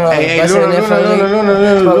 hold on, Hey, bustin' Luna, in that Luna, family. Luna,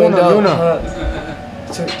 Fucking Luna,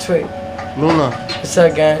 dope. Tweet. Luna, What's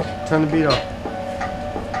up, gang? turn the beat up.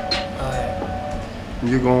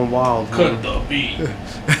 You're going wild. Cut Homie. the beat.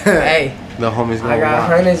 Hey, The homie's I going got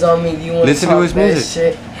wild. hundreds on me. You wanna Listen to talk his that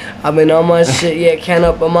music. shit? I've been on my shit, yeah, can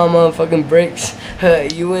up on my motherfucking bricks.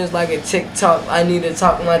 You is like a TikTok. I need to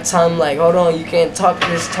talk my time. Like, hold on, you can't talk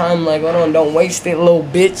this time. Like, hold on, don't waste it, little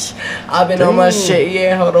bitch. I've been on my Damn. shit,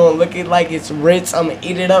 yeah. Hold on, look it like it's Ritz. I'ma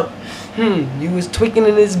eat it up. You was tweaking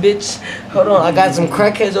in this bitch. Hold on, I got some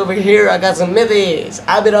crackheads over here. I got some mythics.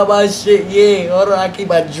 I been on my shit, yeah. Hold on, I keep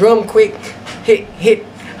my drum quick. Hit.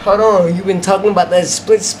 Hold on, you been talking about that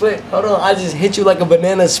split. Hold on, I just hit you like a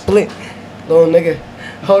banana split, little nigga.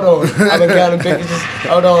 Hold on, I've been counting pictures.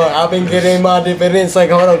 Hold on, I've been getting my dividends. Like,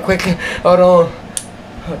 hold on, quick. Hold on.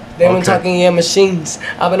 They been Okay. talking, yeah, machines.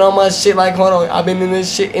 I've been on my shit, like, hold on. I've been in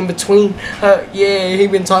this shit in between. Yeah, he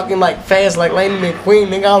been talking like fast, like Lightning McQueen.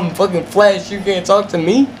 Nigga, I'm fucking Flash. You can't talk to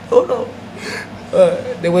me. Hold on.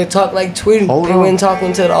 They would talk like Tweety. Hold They on. went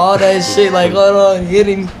talking to all that shit, like, hold on,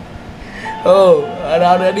 hitting. Oh, I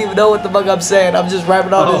don't even know what the fuck I'm saying. I'm just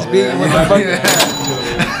rapping all this beat. What the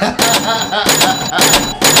fuck?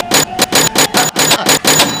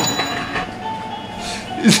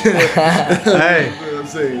 Hey,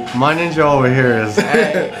 my ninja over here is,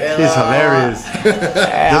 he's hilarious.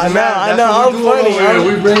 Doesn't matter. I That's know, what I'm we do over funny. here.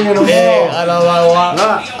 We bring in them Yeah, all. I know my walk.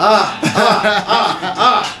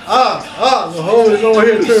 The homie's over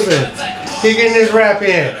here tripping. He getting his rap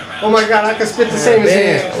in. Oh my god, I can spit the same as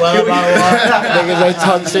him. Well, niggas they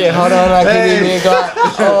talk shit. Hold on, I can't even go.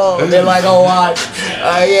 Oh, they're like, oh, watch.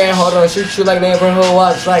 Yeah, hold on. Shoot like neighborhood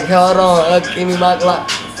watch. Like, hold on. Give me my Glock.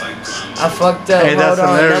 I fucked up. Hey, hold that's on.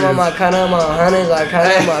 hilarious. I'm on count on my hundreds. I count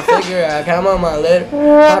on my figure. I count on my letter.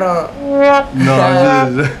 Hold on. No,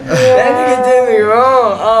 that nigga did me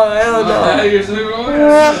wrong. Oh, hell no. You're so wrong.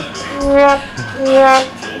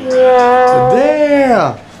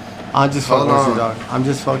 damn. I'm just Hold fucking with on. you, dog. I'm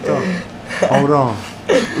just fucked up. Hold on.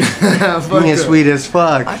 Fuck Me and up. sweet as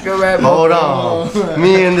fuck. I can rap Hold more. on.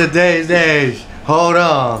 Me and the days. Hold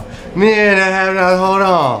on. Me and the have not. Hold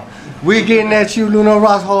on. We getting at you, Luna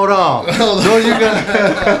Ross. Hold on. Don't you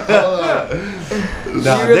gonna?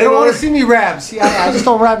 Nah, they don't want to see me rap. See, I just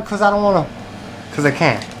don't rap because I don't want to. Because I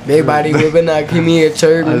can't. Big body whipping out, give me a I just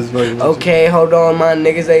turban. fucking with Okay, hold on, my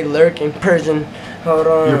niggas they lurking. Persian. Hold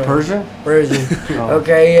on. You're Persian? Persian. Oh.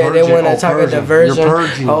 Okay, yeah, they Purging. wanna Oh, talk a Persian. diversion. You're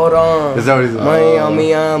purging. Hold on. Is that what he's like? Money on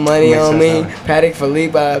me, money Makes on sense, me. huh? Paddock for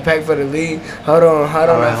lead, I pack for the lead. Hold on, Alright,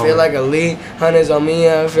 I hold feel on. like a lead. Hundreds on me,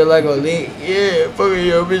 I feel like a lead. Yeah, fucking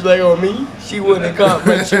your bitch like on me. She wanna cop,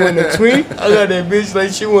 but she wanna tweet. I got that bitch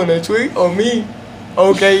like she wanna tweet on me.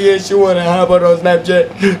 Okay, yeah, she wanna hop on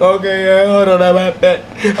Snapchat. Okay, yeah, hold on, I rap that.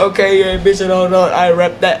 Okay, yeah, bitch, hold on, I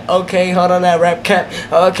rap that. Okay, hold on, I rap cap.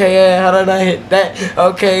 Okay, yeah, hold on, I hit that.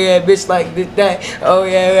 Okay, yeah, bitch, like this, that. Oh,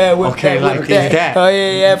 yeah, whip Okay, that, like whip this, that. Oh,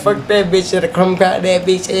 yeah, fuck that bitch, to come out that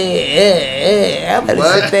bitch. Yeah. I wanna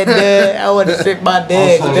What? sit that dud. I wanna sit my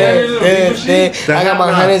dud. I got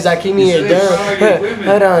my hundreds, I keep me a done.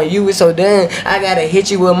 Hold on, you was so done. I gotta hit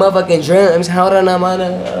you with motherfucking drums. Hold on, I'm on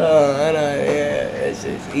yeah. It's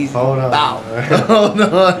just easy. Hold on. Bow. Hold on.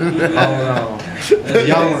 Hold on.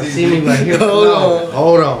 Y'all want to see me like here? Hold on.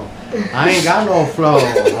 Hold on. I ain't got no flow.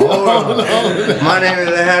 Hold on. My name is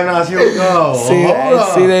the Have Nots. Here we go. See, Hold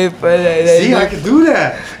on. see, they See, I can do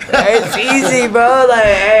that. it's easy, bro. Like,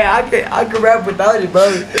 hey, I can rap without it, bro.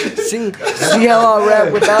 See how I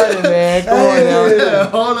rap without it, man. Come on now. Yeah,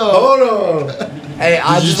 hold on. Hold on. Hey,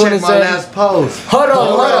 I Did you just want to check my say. last post? Hold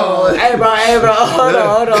on. Hey, bro. Hold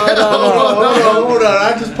on. Hold on.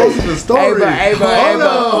 I just posted a story. Hey, bro. Hold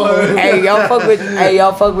on. Hey, y'all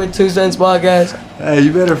fuck with 2 Cents Podcast. Hey,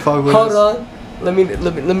 you better fuck with Hold us. on. Let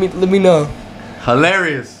me know.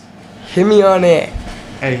 Hilarious. Hit me on that.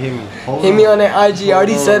 Hey, hit me. Hold Hit me on that IG. I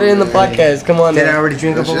already said it in the podcast. Come on Did I now. already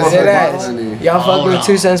drink up a That bottle? shit's Say that. funny. Y'all fuck Hold with on.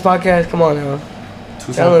 2 Cents Podcast. Come on now.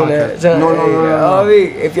 2 Tell them that. Cents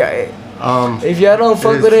Podcast. No. If y'all don't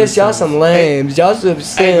fuck is with 2 us, y'all cents. some lambs. Y'all some Hey,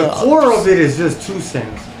 sin. the core of it is just 2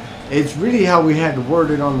 cents. It's really how we had to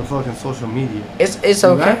word it on the fucking social media. It's Right?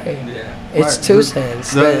 okay. Yeah. It's Right. 2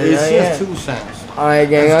 cents. It's Yeah. just 2 cents. Alright,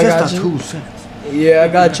 gang, I It's got just a you. 2 cents. Yeah, I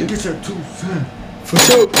got you. Get your 2 cents. For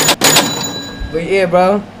sure. But yeah,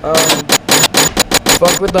 bro.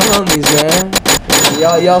 Fuck with the homies,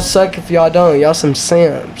 man. Y'all suck if y'all don't. Y'all some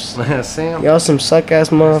Sims. Sam. Y'all some suck ass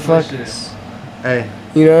motherfuckers. Hey,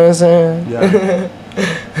 You know what I'm saying? yeah.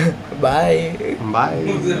 Bye. Bye.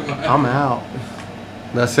 I'm out.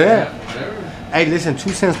 That's it. Yeah, whatever. Hey, listen, 2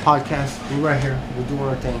 Cents Podcast. We're right here. We're doing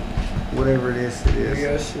our thing. Whatever it is, it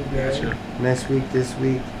is. Next week, this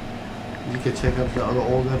week, you can check out the other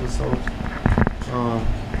old episodes.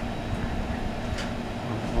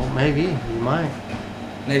 Well, maybe. You might.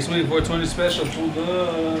 Next week, 420 special. Pull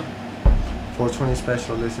up. 420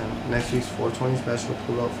 special. Listen, next week's 420 special.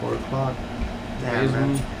 Pull up 4 o'clock. Damn,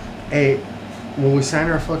 man. Facebook. Hey, when we sign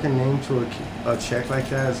our fucking name to a check like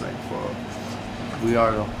that, it's like, fuck. We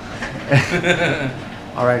are though.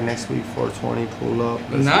 All right, next week 420. Pull up.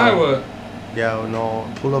 Let's Now go. what? Yeah, no.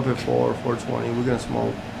 Pull up at 420. We're gonna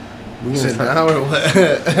smoke. We're Is gonna it start. now or what?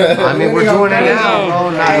 I mean, we're doing it now, bro.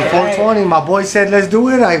 Now Hey, the 420. My boy said, let's do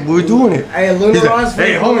it. We're doing it. Hey, Luna He's like, Ross,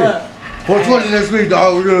 hey, pull homie. up. 420 next week,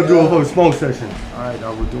 dog. We're gonna do a fucking smoke session. All right,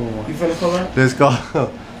 dog. We're doing You one. finna pull up? Let's go.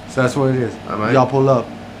 So that's what it is. I might. Y'all pull up.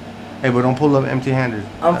 Hey, but don't pull up empty-handed.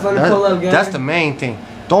 I'm finna pull up, gang. That's the main thing.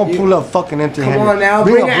 Don't You- pull up fucking empty-handed. Come on now,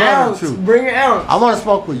 bring a an brother, ounce. too. Bring an ounce. I want to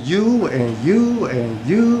smoke with you and you and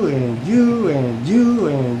you and you and you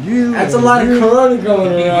and you. That's a and lot you. of corona going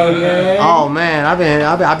around, man. Oh man,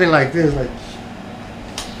 I've been like this, like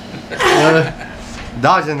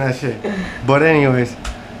dodging that shit. But anyways,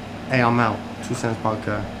 hey, I'm out. 2 Cents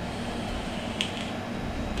Podcast.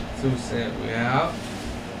 2 Cents. We out.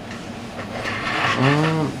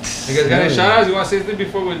 Mm, You guys got any shout outs? You want to say anything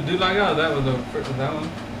before we do like that? That was the first of that one.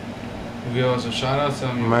 We give us some shout outs. Tell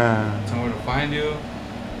them Man. where to find you.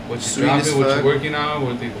 What you're Sweet as dropping, what fuck. you're working on,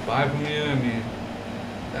 what they can buy from you. I mean,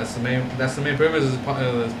 that's the main purpose of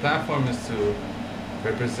this platform is to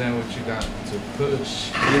represent what you got to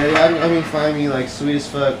push. Yeah, I mean, find me like Sweet as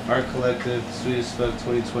Fuck Art Collective, Sweet as Fuck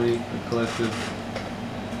 2020 Art Collective.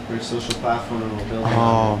 We're a social platform and we'll build it.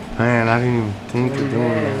 Oh man, I didn't even think of doing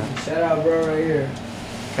that. Shout out, bro, right here.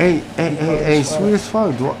 Hey, Sweet as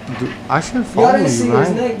Fuck. I should Y'all follow didn't you, see his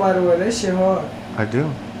right? neck, by the way. That shit hard. I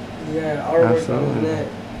do. Yeah, artwork on Absolutely. his neck.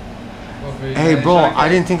 Hey, bro, I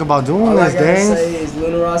didn't think about doing All I this, gotta dang. say is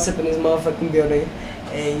Luna Ross up in this motherfucking building.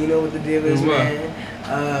 And you know what the deal is, What?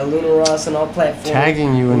 man. Luna Ross on all platforms.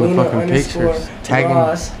 Tagging you in the Luna fucking underscore pictures. Tagging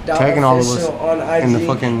Ross all of us official on IG. in the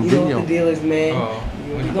fucking You know video. what the deal is, man. Oh,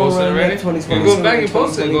 when you gonna post it run already? that 2020, You go back and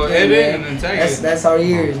post it. Go 2020, edit man. and then tag it. That's our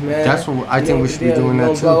years, man. That's what I You think know we the should be deal. doing We that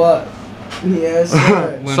gonna too. blow up. Yes,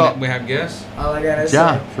 sir. When So- we have guests. All I gotta say.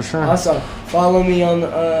 Yeah, for sure. Also, follow me on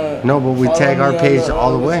No, but we follow tag me our on page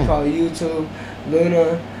all the what's way. it called YouTube,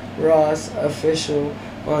 Luna Ross official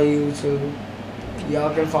on YouTube.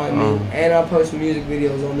 Y'all can find me, and I post music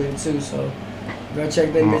videos on there too. So go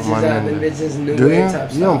check them My bitches out. name. Them bitches new Do wave you?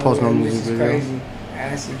 type You don't style, post no man. music This is videos. Crazy.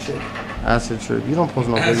 Acid trip. Acid trip. You don't post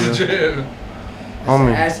no That's a videos. trip.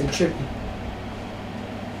 Homie. Acid trippy.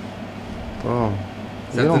 Bro.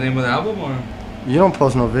 Is that the name of the album or? You don't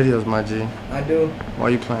post no videos, my G. I do. Why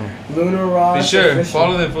you playing? Luna Ross. Be sure, official.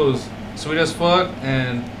 follow them fools. Sweet as Fuck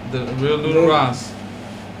and the real Luna Luna- Ross.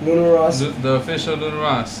 Luna Ross. The official Luna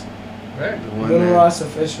Ross. Right? Luna Ross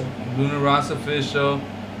official. Luna Ross official.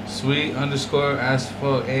 Sweet underscore as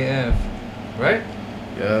fuck AF. Right?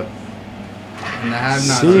 Yep. And I have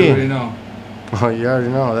not. See. You already know. Oh, you already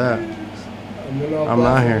know that. I'm on all I'm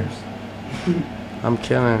out here. platforms. I'm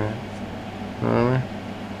killing it. You know what I mean?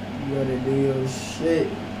 You gotta do your shit.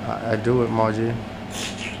 I do it, Margie.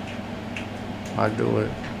 I do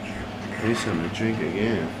it. I need something to drink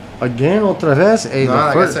again. Again, otra vez? Hey, No, the,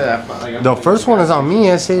 like first, I said, like the first one is on me,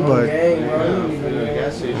 ese, but... Okay, bro. Yeah, You need to for the go.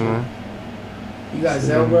 gas station. Mhm. You got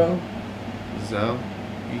Zell, bro? So,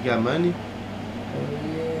 you got money?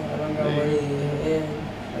 Yeah, I don't got money in hand.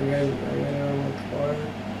 I got it on my car.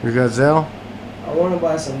 You got Zell? I want to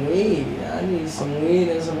buy some weed. I need some weed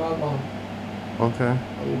and some alcohol. Okay.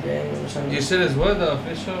 I'm trying to. You said it's what, the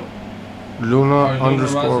official? Luna Or Luna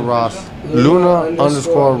underscore Ross Ross. official? Luna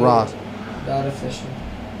underscore Ross. Dot official.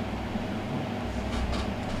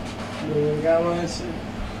 Luna got my shit.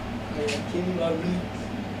 I got Kitty love me.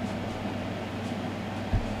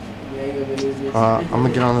 Yeah, you got the news. I'm gonna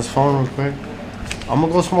get on this phone real quick. I'm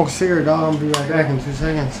gonna go smoke a cigarette, dog. I'll be right back in 2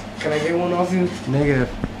 seconds. Can I get one off you? Negative.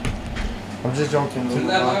 I'm just joking. Turn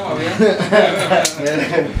that live off, yeah?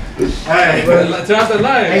 Hey, Turn off the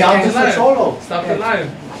live. hey, Stop I'm the just a live. cholo. Stop the live.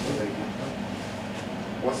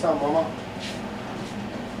 What's up, mama?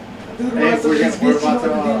 Dude, Hey, what's up, we're this gonna- we're bitch, you know about to,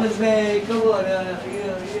 what the deal is, man. Come on,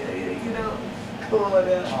 you know, come on,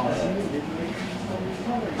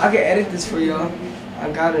 I can edit this for y'all. I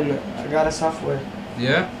got a software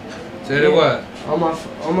Yeah? So edit what? on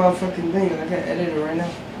my fucking thing. I can edit it right now.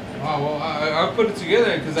 Oh, well, I put it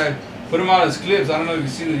together because I put them out as clips. I don't know if you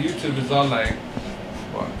see the YouTube. It's all like,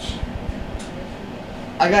 watch.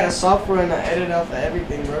 I got a software and I edit out for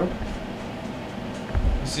everything, bro.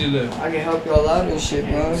 You see, look. I can help y'all out and shit,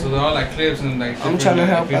 bro. So they're all like clips and like I'm different, trying to like,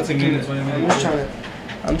 help out the 15 minutes, 20 community. minutes.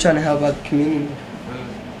 I'm trying to help out the community.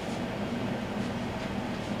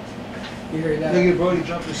 You heard that? Look at bro, you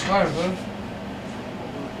dropped your scarf, bro.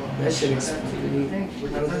 That shit expensive.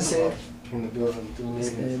 What was it? In the building,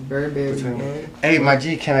 It's the Burberry, man. Hey, my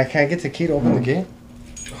G, can I get the key to open the gate?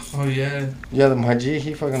 Oh, yeah. Yeah, my G,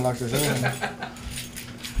 he fucking locked us in.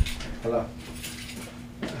 Hello.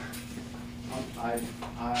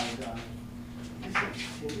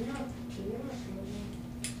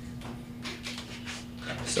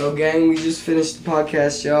 So, gang, we just finished the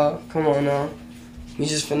podcast, y'all. Come on now. We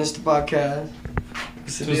just finished the podcast.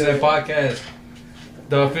 What's the 2 deal? Cent Podcast.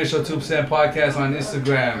 The official 2% Podcast on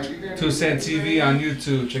Instagram. 2 Cent TV on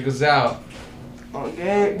YouTube. Check us out.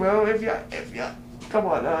 Okay, bro. If y'all, come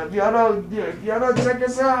on now. If y'all don't check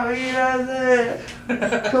us out, you know what I'm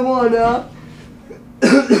saying? Come on now.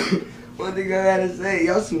 One thing I gotta say,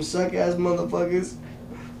 y'all some suck ass motherfuckers.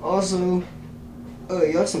 Also,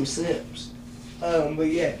 y'all some simps. But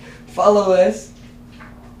yeah, follow us.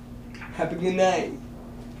 Have a good night.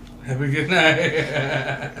 Have a good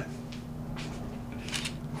night.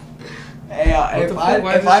 Hey, What the fuck?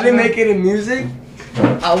 Why if is I this didn't shit make it in music,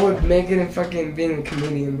 I would make it in fucking being a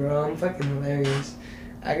comedian, bro. I'm fucking hilarious.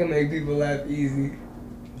 I can make people laugh easy.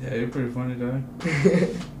 Yeah, you're pretty funny, dog.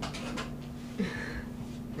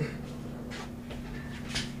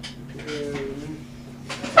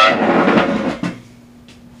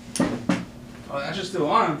 Oh, that's just still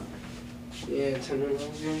on. Yeah, turn it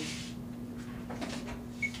on.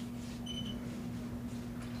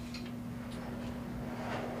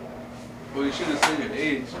 Well, you should have said your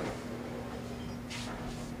age.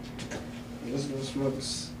 Let's go smoke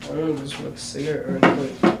I don't know, smoke a cigarette real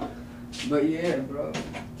quick. But yeah, bro.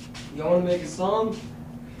 Y'all wanna make a song?